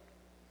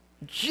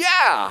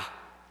 Yeah.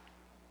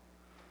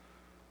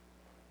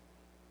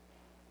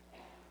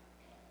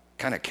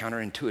 Kind of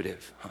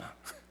counterintuitive, huh?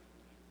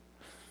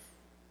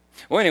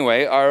 Well,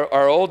 anyway,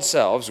 our old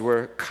selves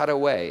were cut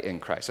away in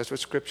Christ. That's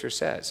what Scripture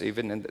says,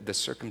 even in the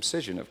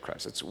circumcision of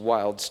Christ. It's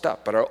wild stuff.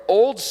 But our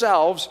old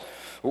selves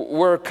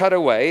were cut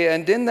away,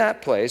 and in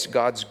that place,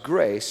 God's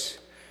grace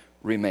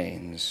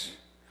remains.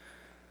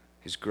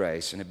 His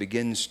grace, and it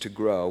begins to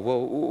grow.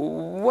 Well,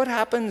 what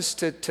happens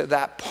to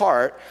that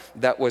part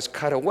that was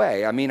cut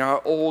away? I mean,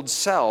 our old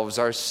selves,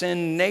 our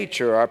sin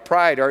nature, our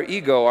pride, our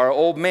ego, our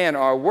old man,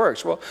 our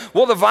works. Well,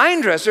 the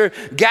vine dresser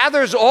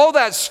gathers all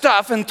that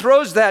stuff and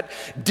throws that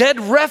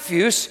dead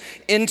refuse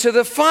into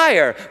the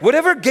fire.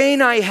 Whatever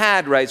gain I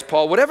had, writes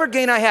Paul, whatever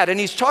gain I had, and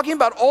he's talking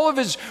about all of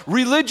his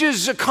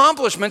religious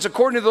accomplishments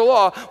according to the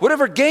law,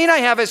 whatever gain I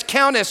have is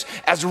counted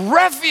as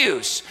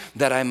refuse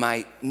that I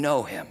might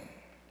know him.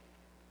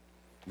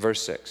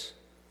 Verse 6.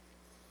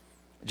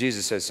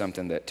 Jesus says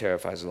something that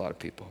terrifies a lot of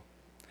people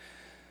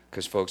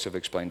because folks have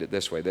explained it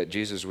this way, that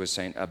Jesus was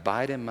saying,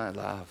 abide in my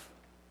love,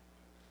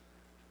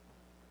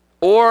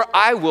 or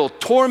I will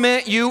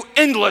torment you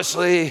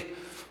endlessly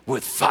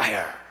with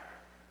fire.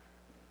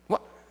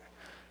 Well,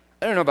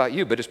 I don't know about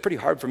you, but it's pretty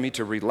hard for me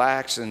to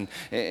relax and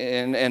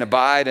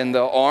abide in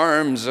the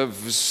arms of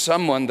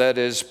someone that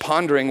is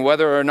pondering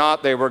whether or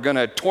not they were going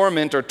to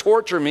torment or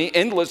torture me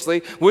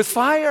endlessly with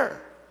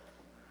fire.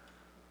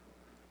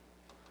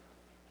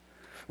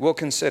 We'll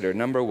consider,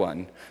 number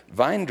one,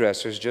 vine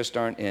dressers just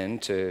aren't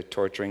into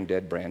torturing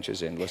dead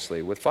branches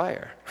endlessly with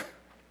fire.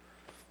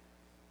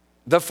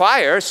 The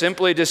fire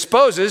simply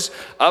disposes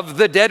of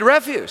the dead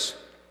refuse.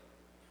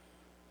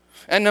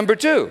 And number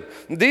two,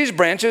 these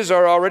branches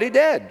are already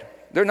dead.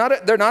 They're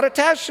not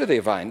attached to the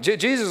vine.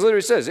 Jesus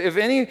literally says, if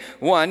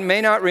anyone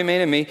may not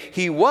remain in me,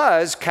 he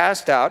was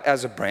cast out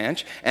as a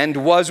branch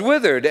and was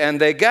withered,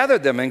 and they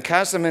gathered them and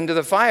cast them into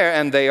the fire,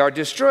 and they are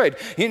destroyed.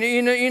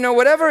 You know,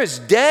 whatever is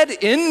dead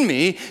in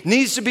me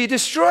needs to be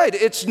destroyed.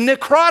 It's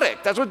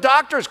necrotic. That's what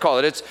doctors call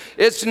it.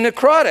 It's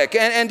necrotic.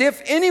 And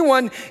if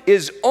anyone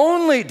is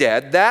only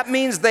dead, that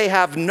means they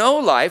have no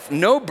life,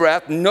 no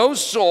breath, no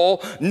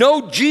soul,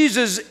 no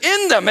Jesus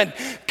in them. And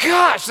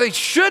gosh, they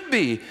should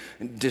be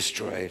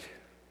destroyed.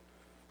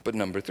 But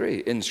number three,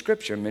 in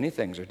Scripture, many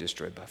things are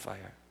destroyed by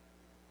fire.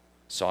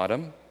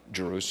 Sodom,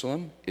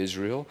 Jerusalem,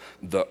 Israel,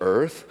 the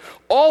earth,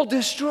 all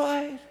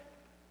destroyed.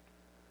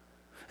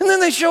 And then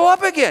they show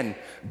up again,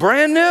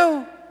 brand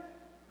new.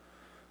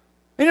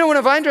 You know, when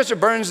a vine dresser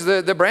burns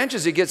the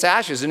branches, he gets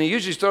ashes, and he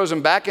usually throws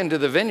them back into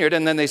the vineyard,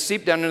 and then they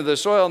seep down into the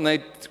soil, and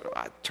they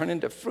turn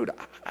into fruit.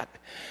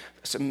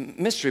 It's a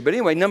mystery. But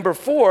anyway, number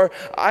 4,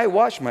 I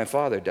watched my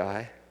father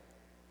die.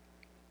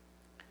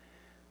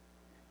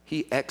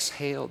 He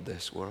exhaled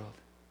this world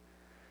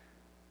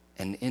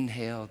and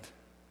inhaled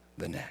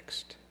the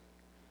next.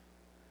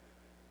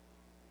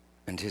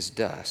 And his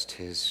dust,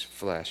 his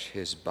flesh,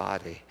 his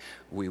body,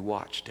 we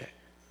watched it,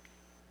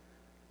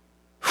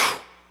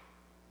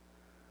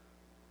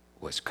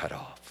 was cut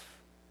off.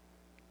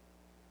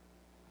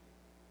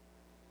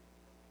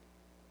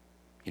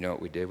 You know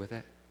what we did with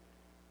it?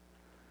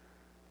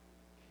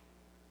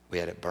 We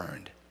had it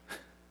burned.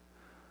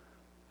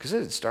 Because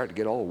it had started to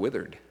get all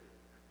withered.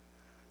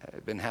 It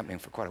had been happening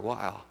for quite a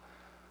while.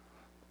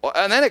 Well,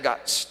 and then it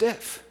got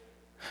stiff.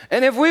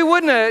 And if we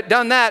wouldn't have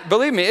done that,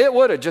 believe me, it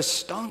would have just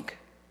stunk.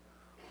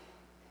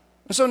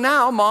 And so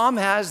now Mom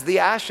has the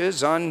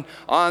ashes on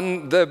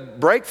the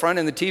break front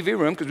in the TV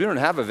room, because we don't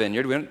have a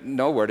vineyard. We don't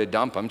know where to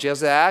dump them. She has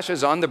the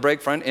ashes on the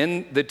break front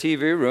in the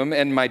TV room.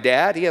 And my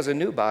dad, he has a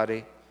new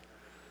body,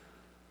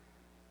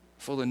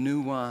 full of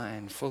new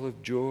wine, full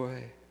of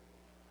joy.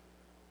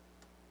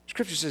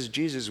 Scripture says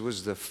Jesus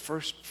was the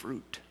first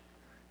fruit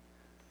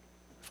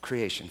of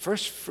creation,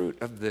 first fruit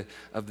of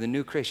the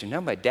new creation. Now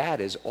my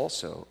dad is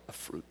also a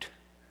fruit,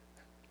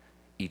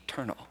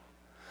 eternal,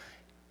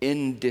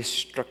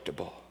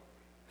 indestructible,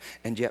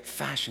 and yet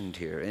fashioned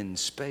here in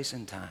space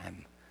and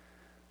time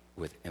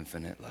with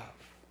infinite love.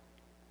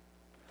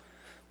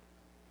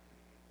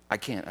 I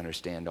can't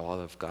understand all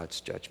of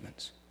God's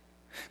judgments,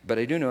 but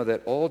I do know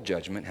that all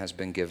judgment has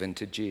been given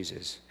to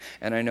Jesus.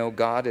 And I know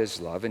God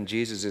is love, and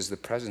Jesus is the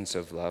presence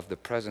of love, the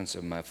presence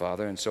of my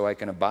Father, and so I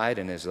can abide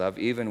in his love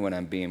even when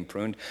I'm being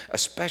pruned,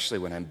 especially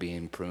when I'm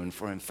being pruned,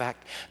 for in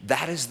fact,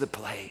 that is the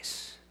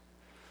place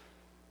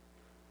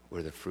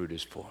where the fruit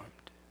is formed.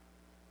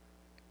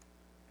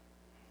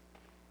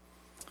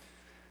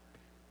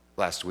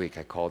 Last week,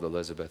 I called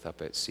Elizabeth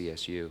up at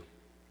CSU,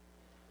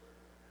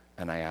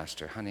 and I asked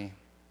her, honey,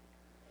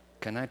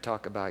 can I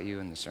talk about you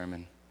in the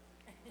sermon?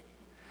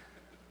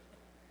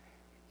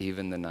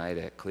 Even the night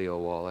at Cleo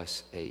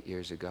Wallace 8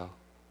 years ago?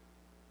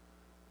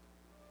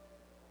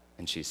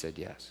 And she said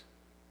yes,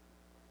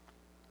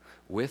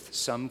 with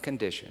some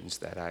conditions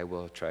that I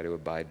will try to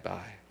abide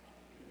by.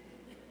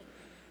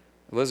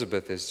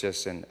 Elizabeth is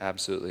just an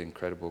absolutely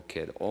incredible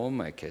kid. All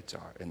my kids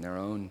are, in their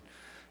own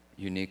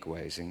unique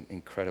ways,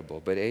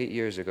 incredible. But 8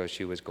 years ago,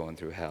 she was going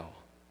through hell.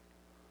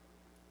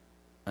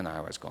 And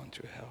I was going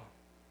through hell.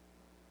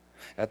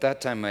 At that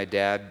time, my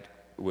dad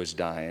was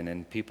dying,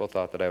 and people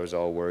thought that I was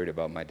all worried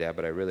about my dad,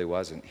 but I really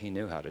wasn't. He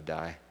knew how to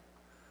die.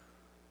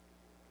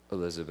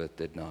 Elizabeth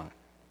did not.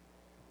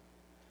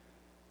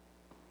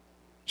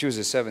 She was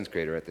a 7th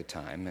grader at the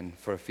time, and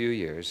for a few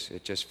years,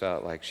 it just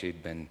felt like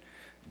she'd been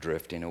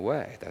drifting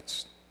away.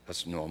 That's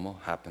normal,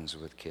 happens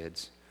with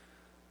kids.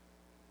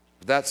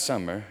 But that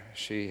summer,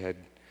 she had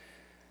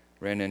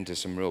ran into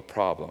some real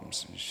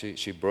problems.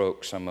 She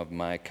broke some of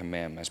my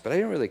commandments, but I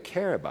didn't really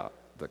care about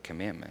the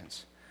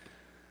commandments.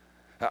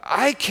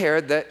 I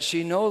cared that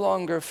she no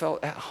longer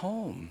felt at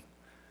home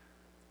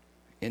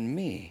in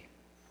me.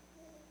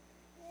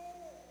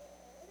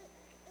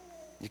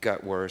 It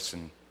got worse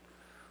and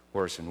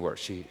worse and worse.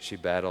 She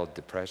battled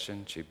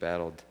depression, she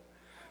battled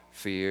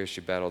fear,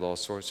 she battled all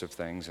sorts of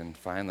things, and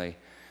finally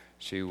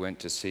she went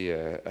to see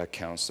a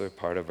counselor,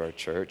 part of our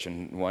church,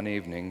 and one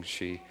evening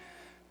she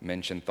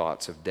mentioned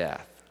thoughts of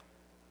death.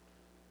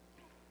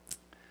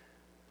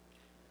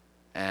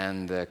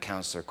 And the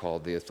counselor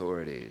called the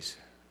authorities.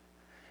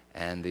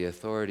 And the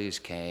authorities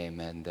came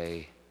and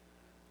they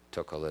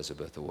took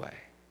Elizabeth away.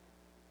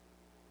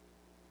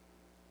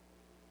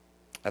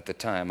 At the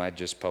time, I'd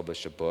just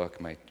published a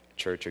book. My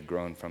church had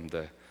grown from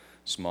the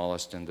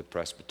smallest in the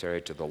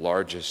presbytery to the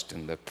largest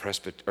in the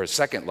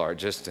second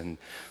largest in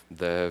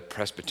the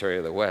presbytery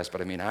of the West.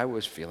 But I mean, I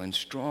was feeling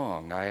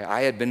strong.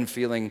 I had been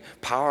feeling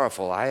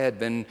powerful. I had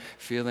been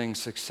feeling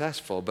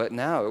successful. But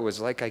now it was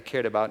like I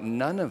cared about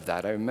none of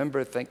that. I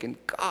remember thinking,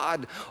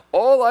 God,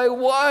 all I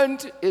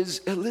want is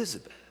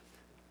Elizabeth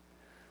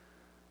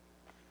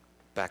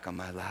back on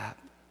my lap.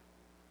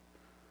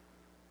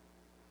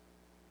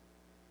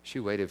 She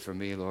waited for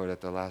me, Lord,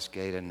 at the last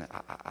gate, and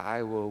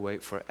I will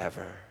wait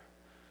forever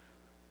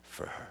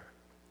for her.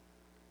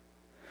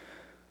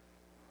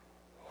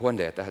 One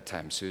day at that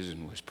time,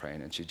 Susan was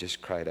praying, and she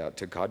just cried out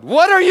to God,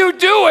 "What are you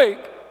doing?"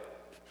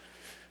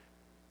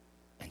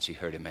 And she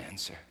heard him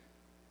answer.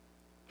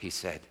 He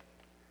said,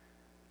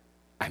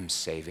 "I'm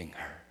saving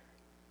her."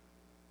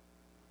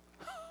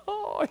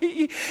 Oh,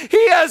 he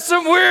has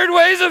some weird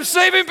ways of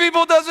saving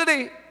people, doesn't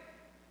he?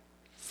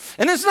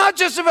 And it's not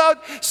just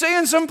about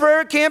saying some prayer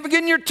at camp and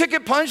getting your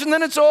ticket punched and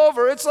then it's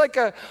over. It's like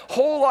a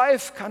whole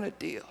life kind of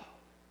deal.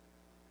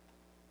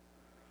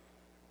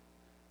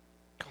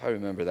 I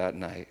remember that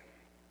night.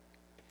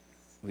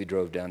 We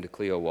drove down to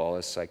Cleo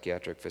Wallace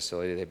Psychiatric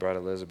Facility. They brought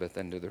Elizabeth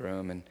into the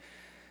room, and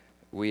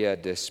we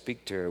had to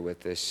speak to her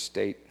with this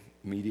state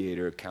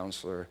mediator,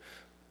 counselor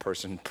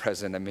person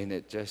present. I mean,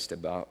 it just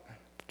about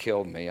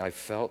killed me. I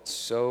felt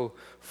so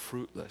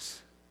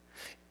fruitless.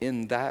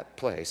 In that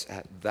place,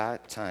 at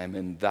that time,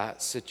 in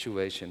that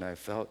situation, I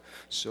felt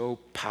so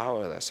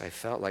powerless. I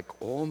felt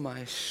like all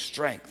my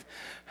strength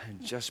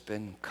had just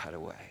been cut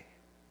away.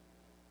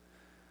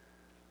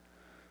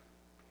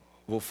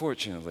 Well,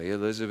 fortunately,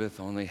 Elizabeth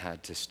only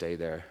had to stay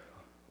there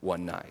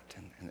one night,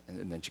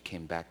 and then she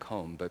came back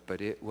home.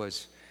 But it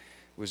was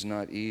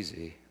not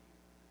easy.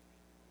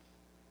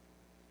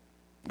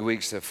 The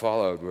weeks that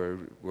followed were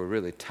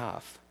really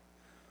tough.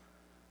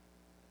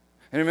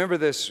 And I remember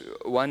this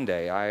one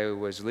day, I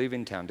was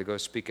leaving town to go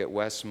speak at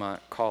Westmont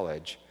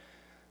College.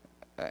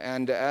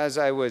 And as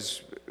I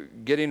was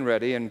getting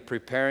ready and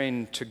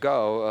preparing to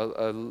go,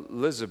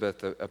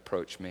 Elizabeth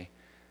approached me.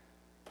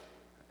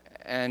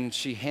 And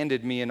she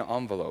handed me an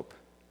envelope,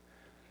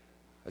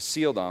 a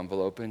sealed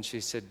envelope, and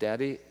she said,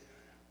 "Daddy,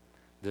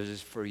 this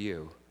is for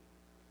you.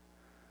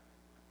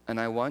 And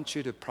I want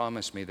you to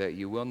promise me that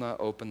you will not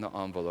open the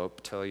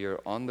envelope till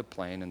you're on the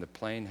plane and the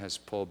plane has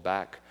pulled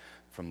back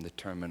from the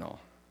terminal."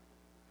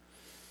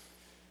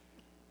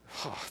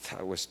 Oh,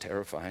 that was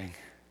terrifying.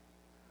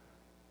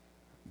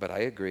 But I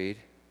agreed.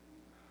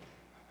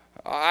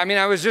 I mean,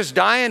 I was just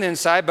dying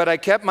inside, but I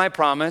kept my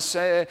promise.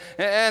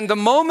 And the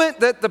moment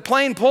that the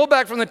plane pulled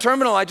back from the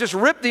terminal, I just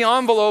ripped the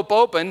envelope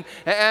open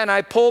and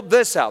I pulled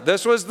this out.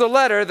 This was the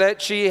letter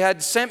that she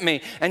had sent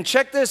me. And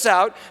check this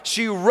out.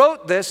 She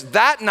wrote this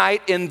that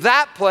night in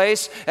that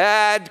place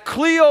at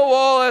Cleo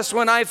Wallace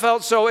when I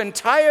felt so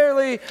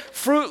entirely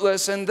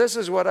fruitless. And this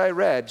is what I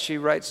read. She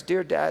writes,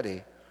 "Dear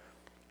Daddy,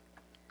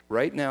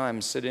 right now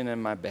I'm sitting in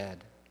my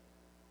bed.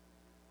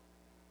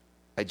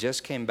 I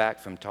just came back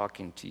from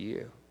talking to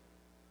you.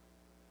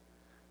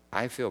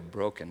 I feel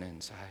broken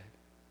inside.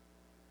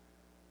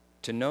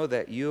 To know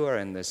that you are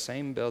in the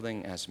same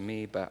building as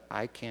me, but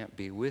I can't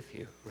be with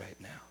you right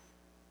now.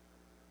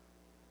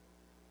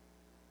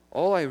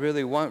 All I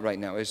really want right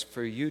now is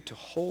for you to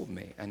hold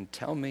me and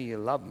tell me you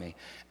love me,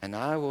 and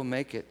I will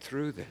make it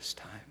through this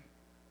time."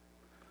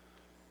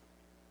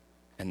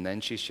 And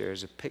then she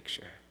shares a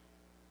picture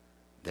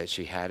that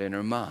she had in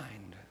her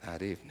mind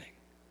that evening.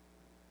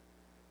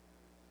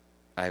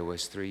 I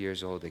was 3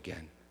 years old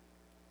again,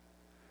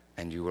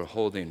 and you were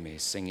holding me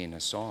singing a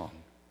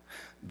song.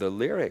 The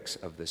lyrics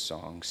of the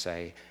song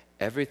say,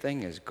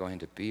 "Everything is going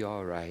to be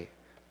all right,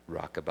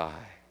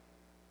 rockabye."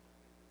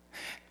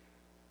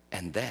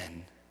 And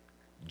then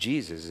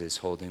Jesus is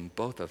holding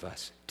both of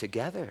us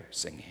together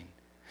singing,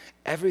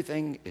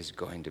 "Everything is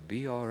going to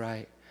be all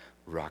right,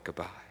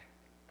 rockabye."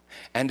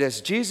 And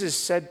as Jesus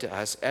said to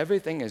us,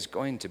 everything is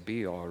going to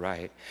be all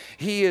right,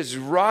 he is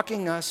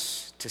rocking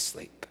us to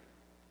sleep.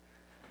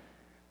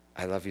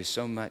 I love you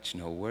so much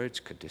no words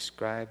could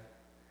describe.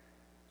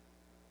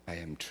 I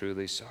am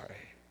truly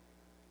sorry.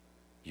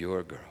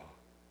 Your girl,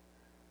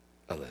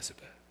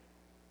 Elizabeth.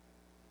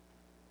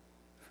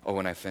 Oh,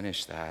 when I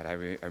finished that, I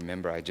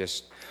remember I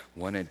just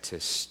wanted to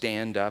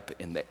stand up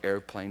in the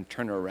airplane,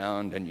 turn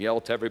around, and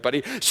yell to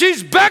everybody,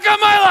 "She's back on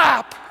my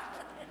lap!"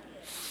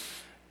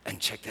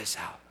 And check this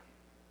out.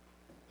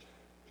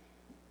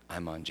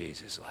 I'm on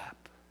Jesus' lap.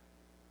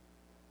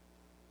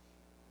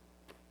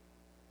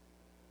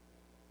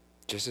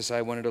 Just as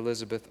I wanted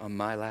Elizabeth on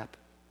my lap,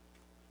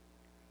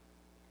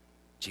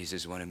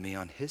 Jesus wanted me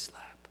on his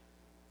lap.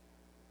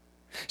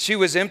 She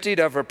was emptied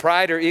of her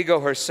pride, her ego,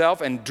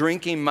 herself, and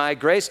drinking my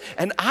grace.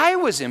 And I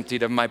was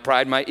emptied of my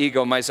pride, my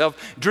ego,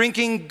 myself,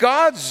 drinking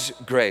God's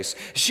grace.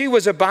 She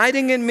was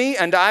abiding in me,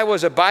 and I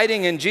was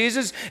abiding in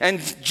Jesus, and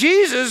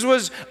Jesus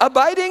was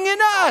abiding in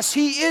us.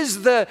 He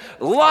is the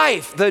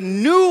life, the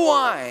new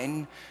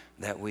wine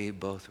that we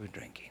both were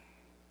drinking.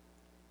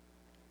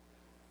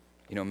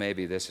 You know,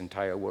 maybe this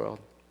entire world,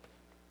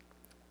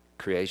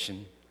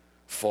 creation,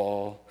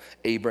 fall,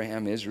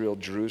 Abraham, Israel,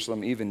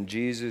 Jerusalem, even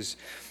Jesus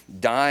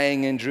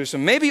dying in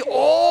Jerusalem, maybe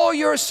all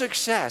your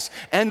success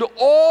and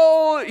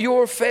all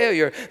your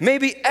failure,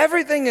 maybe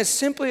everything is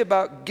simply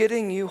about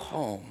getting you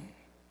home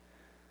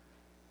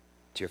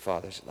to your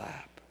Father's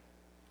lap,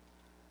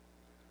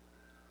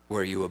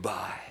 where you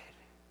abide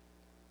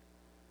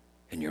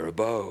in your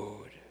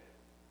abode,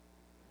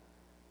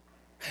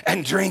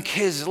 and drink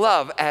his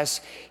love as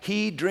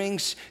he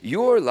drinks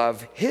your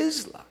love,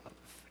 his love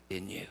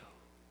in you.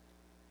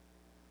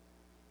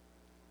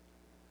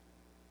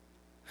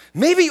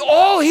 Maybe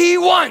all he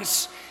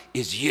wants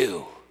is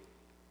you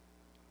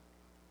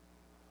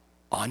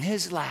on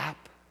his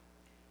lap,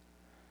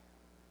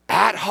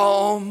 at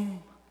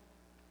home,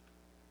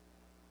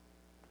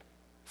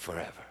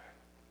 forever.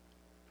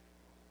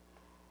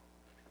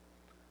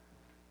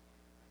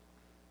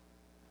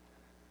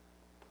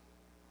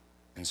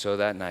 And so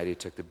that night he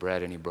took the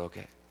bread and he broke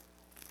it,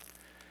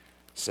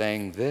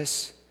 saying,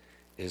 "This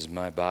is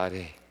my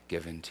body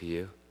given to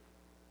you.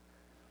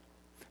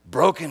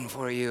 broken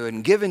for you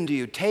and given to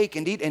you. Take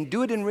and eat and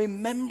do it in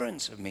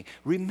remembrance of me.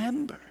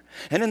 Remember.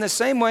 And in the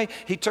same way,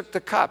 he took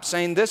the cup,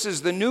 saying, this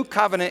is the new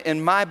covenant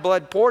in my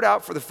blood poured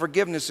out for the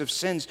forgiveness of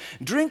sins.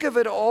 Drink of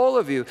it, all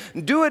of you.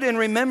 Do it in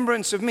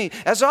remembrance of me.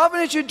 As often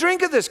as you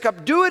drink of this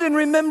cup, do it in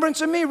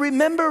remembrance of me.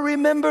 Remember,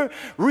 remember,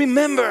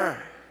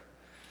 remember.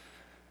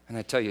 And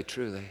I tell you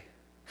truly,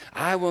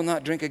 I will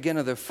not drink again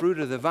of the fruit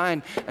of the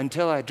vine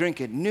until I drink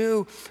it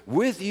new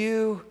with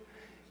you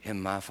in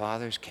my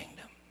Father's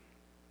kingdom.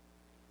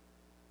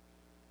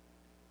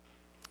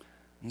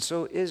 And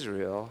so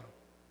Israel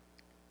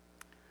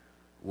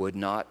would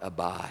not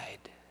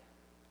abide.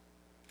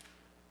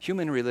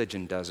 Human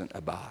religion doesn't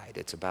abide.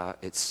 It's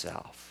about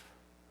itself.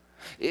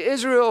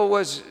 Israel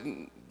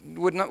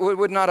would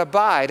not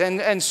abide.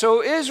 And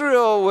so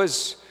Israel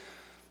was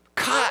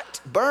cut,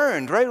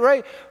 burned,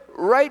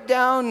 right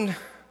down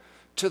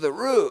to the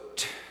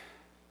root.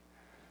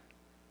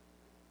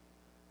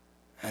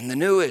 And the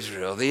new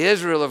Israel, the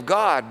Israel of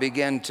God,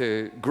 began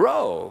to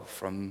grow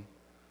from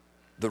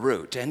the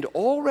root. And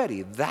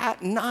already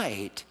that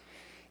night,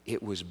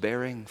 it was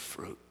bearing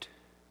fruit.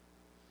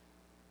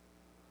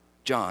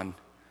 John,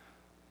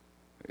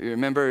 you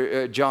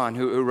remember John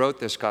who wrote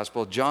this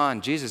gospel? John,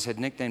 Jesus had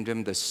nicknamed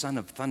him the Son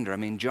of Thunder. I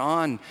mean,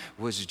 John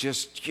was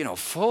just,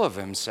 full of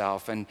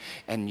himself.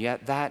 And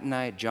yet that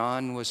night,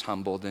 John was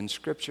humbled. And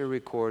Scripture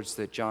records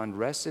that John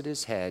rested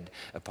his head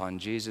upon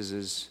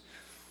Jesus'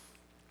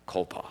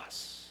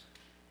 kolpos,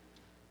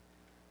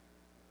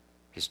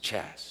 his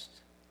chest,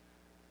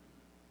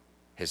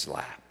 his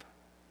lap.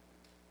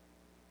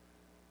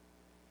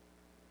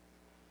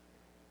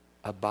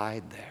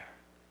 Abide there.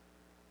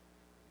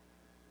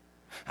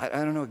 I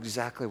don't know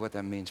exactly what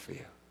that means for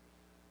you.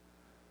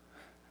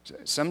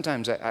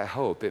 Sometimes I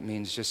hope it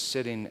means just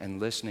sitting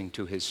and listening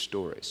to his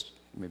stories,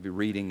 maybe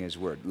reading his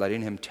word,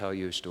 letting him tell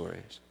you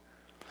stories.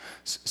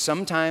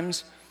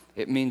 Sometimes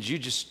it means you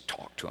just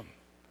talk to him.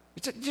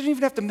 It doesn't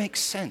even have to make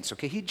sense,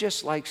 okay? He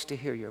just likes to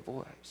hear your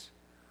voice.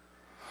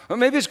 Or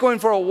maybe it's going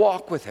for a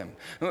walk with him.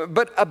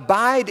 But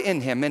abide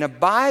in him and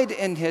abide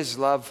in his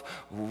love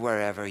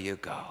wherever you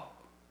go.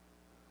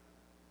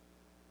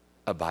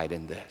 Abide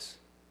in this,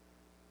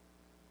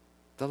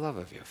 the love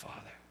of your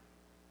Father.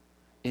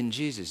 In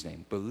Jesus'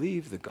 name,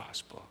 believe the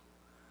gospel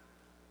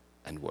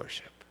and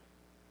worship.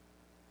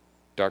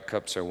 Dark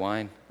cups are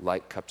wine,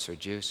 light cups are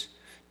juice.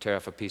 Tear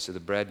off a piece of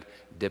the bread,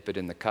 dip it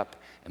in the cup,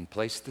 and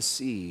place the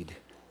seed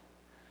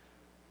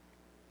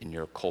in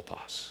your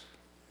kolpos.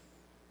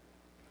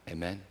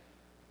 Amen.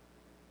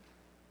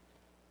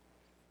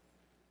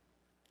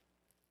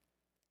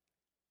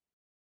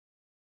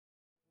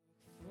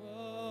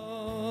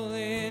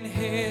 In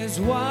his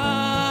wonderful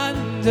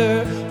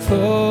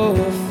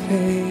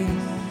faith,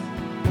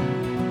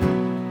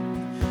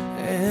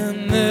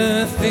 and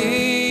the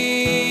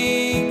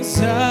things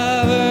of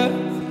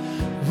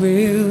earth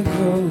will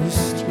grow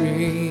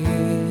strangely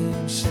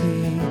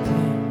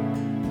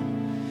dim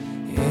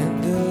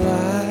in the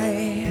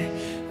light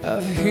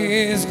of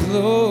his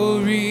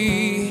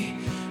glory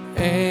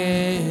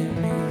and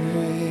grace.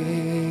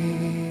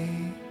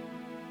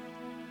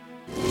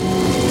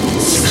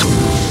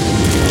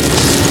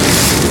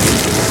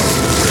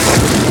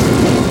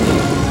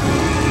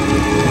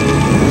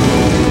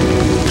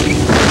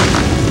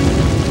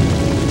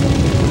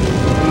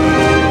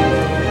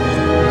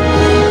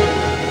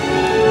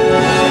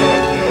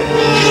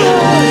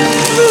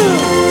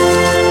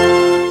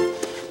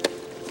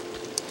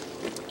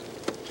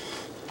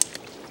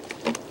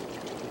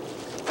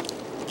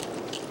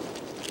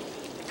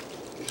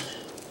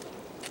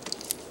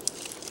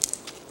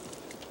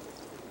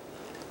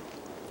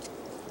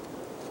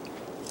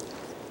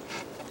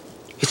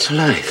 It's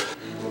alive.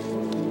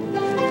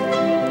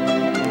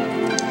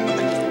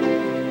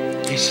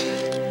 This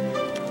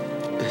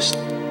is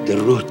the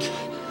root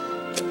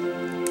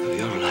of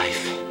your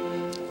life.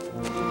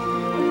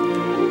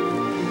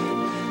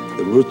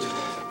 The root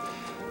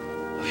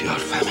of your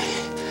family.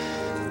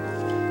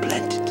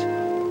 Plant it.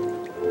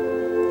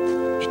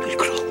 It will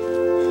grow.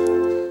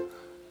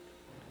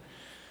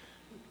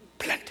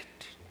 Plant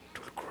it, it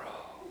will grow.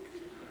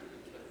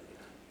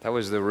 That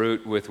was the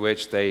root with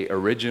which they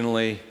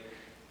originally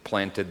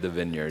planted the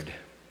vineyard.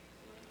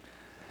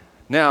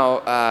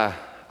 Now,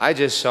 I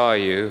just saw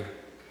you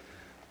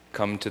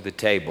come to the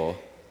table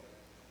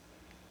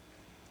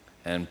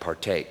and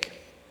partake.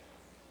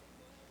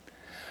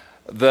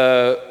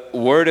 The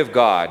Word of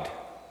God,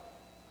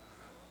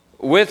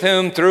 with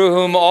whom, through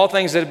whom all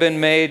things that have been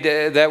made,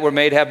 that were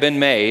made, have been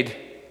made.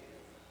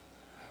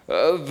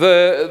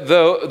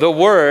 The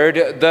Word,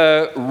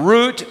 the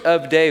root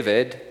of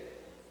David,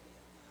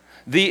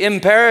 the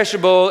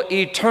imperishable,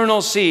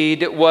 eternal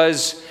seed,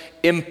 was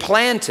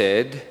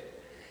implanted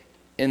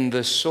in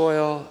the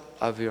soil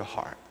of your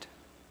heart.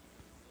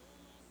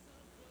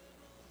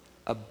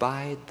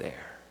 Abide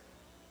there.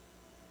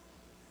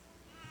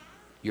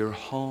 Your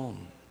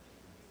home.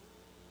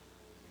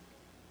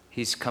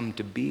 He's come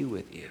to be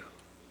with you.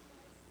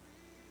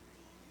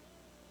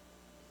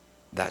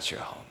 That's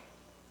your home.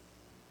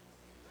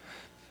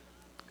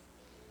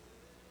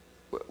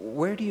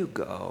 where do you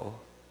go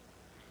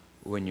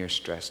when you're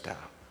stressed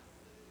out?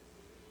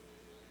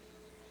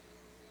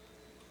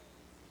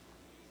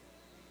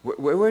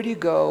 Where do you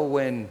go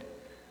when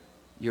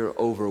you're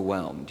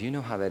overwhelmed? Do you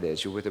know how that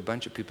is? You're with a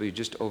bunch of people, you're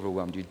just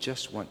overwhelmed. You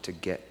just want to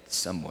get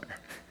somewhere.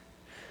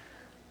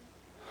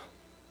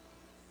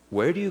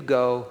 Where do you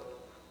go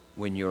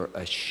when you're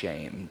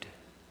ashamed?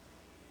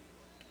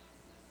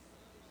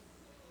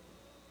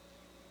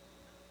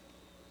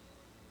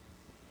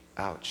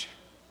 Ouch.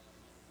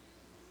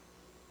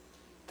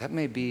 That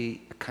may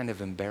be a kind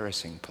of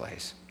embarrassing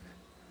place.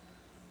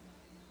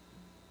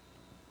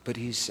 But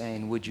he's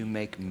saying, would you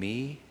make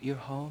me your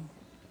home?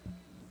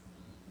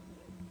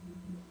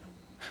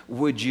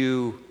 Would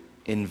you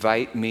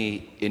invite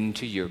me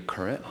into your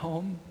current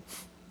home?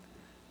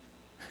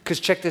 Because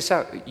check this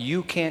out,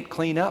 you can't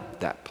clean up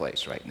that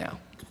place right now.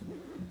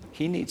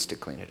 He needs to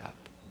clean it up.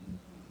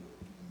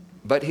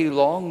 But he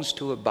longs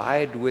to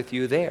abide with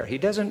you there. He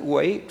doesn't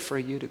wait for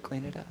you to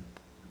clean it up.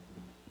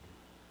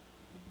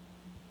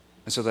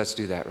 And so let's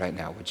do that right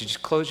now. Would you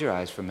just close your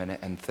eyes for a minute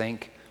and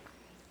think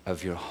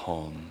of your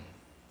home?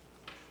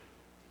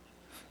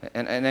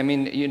 And I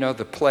mean, you know,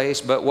 the place,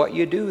 but what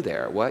you do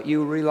there, what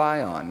you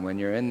rely on when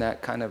you're in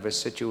that kind of a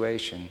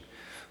situation.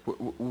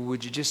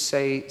 Would you just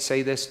say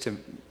this to,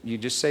 you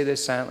just say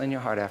this silently in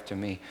your heart after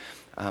me.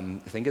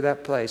 Think of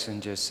that place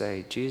and just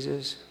say,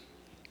 Jesus,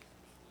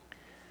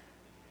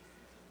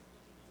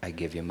 I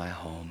give you my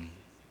home.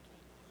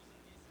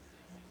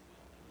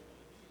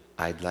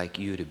 I'd like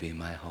you to be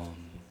my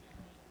home.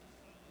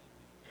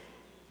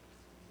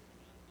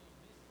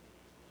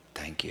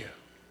 Thank you.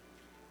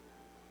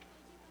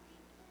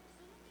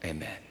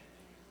 Amen.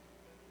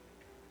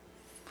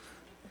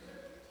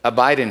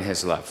 Abide in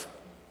his love,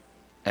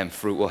 and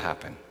fruit will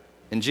happen.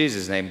 In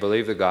Jesus' name,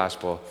 believe the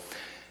gospel.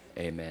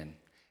 Amen.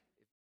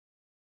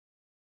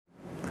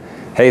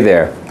 Hey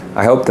there.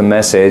 I hope the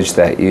message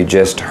that you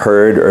just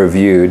heard or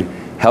viewed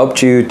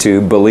helped you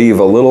to believe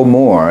a little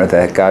more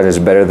that God is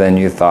better than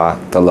you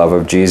thought, the love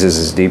of Jesus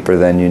is deeper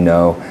than you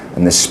know,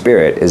 and the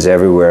Spirit is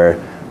everywhere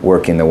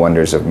working the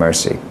wonders of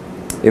mercy.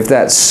 If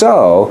that's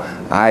so,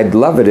 I'd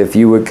love it if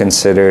you would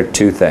consider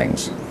two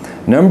things.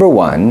 Number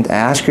one,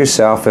 ask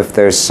yourself if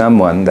there's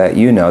someone that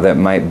you know that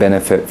might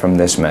benefit from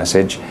this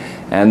message,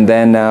 and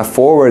then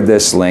forward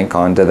this link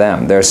on to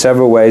them. There are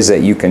several ways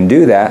that you can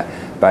do that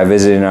by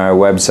visiting our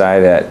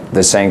website at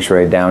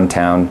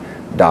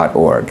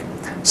thesanctuarydowntown.org.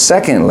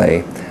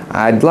 Secondly,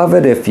 I'd love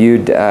it if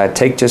you'd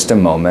take just a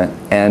moment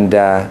and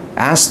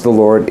ask the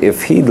Lord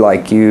if He'd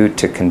like you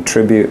to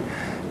contribute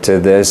to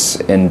this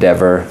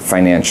endeavor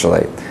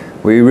financially.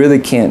 We really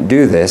can't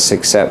do this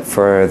except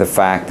for the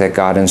fact that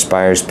God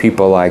inspires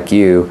people like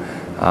you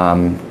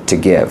to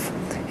give.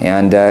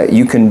 And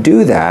you can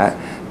do that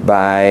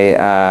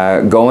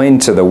by going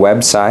to the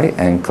website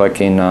and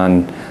clicking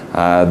on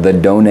the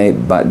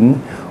donate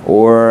button,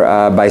 or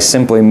by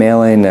simply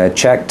mailing a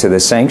check to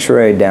the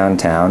Sanctuary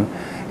Downtown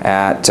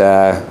at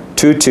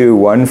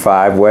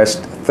 2215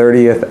 West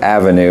 30th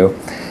Avenue,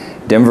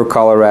 Denver,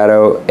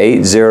 Colorado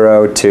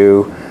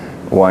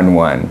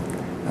 80211.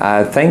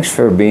 Thanks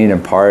for being a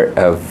part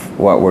of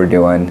what we're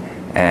doing,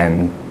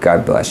 and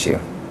God bless you.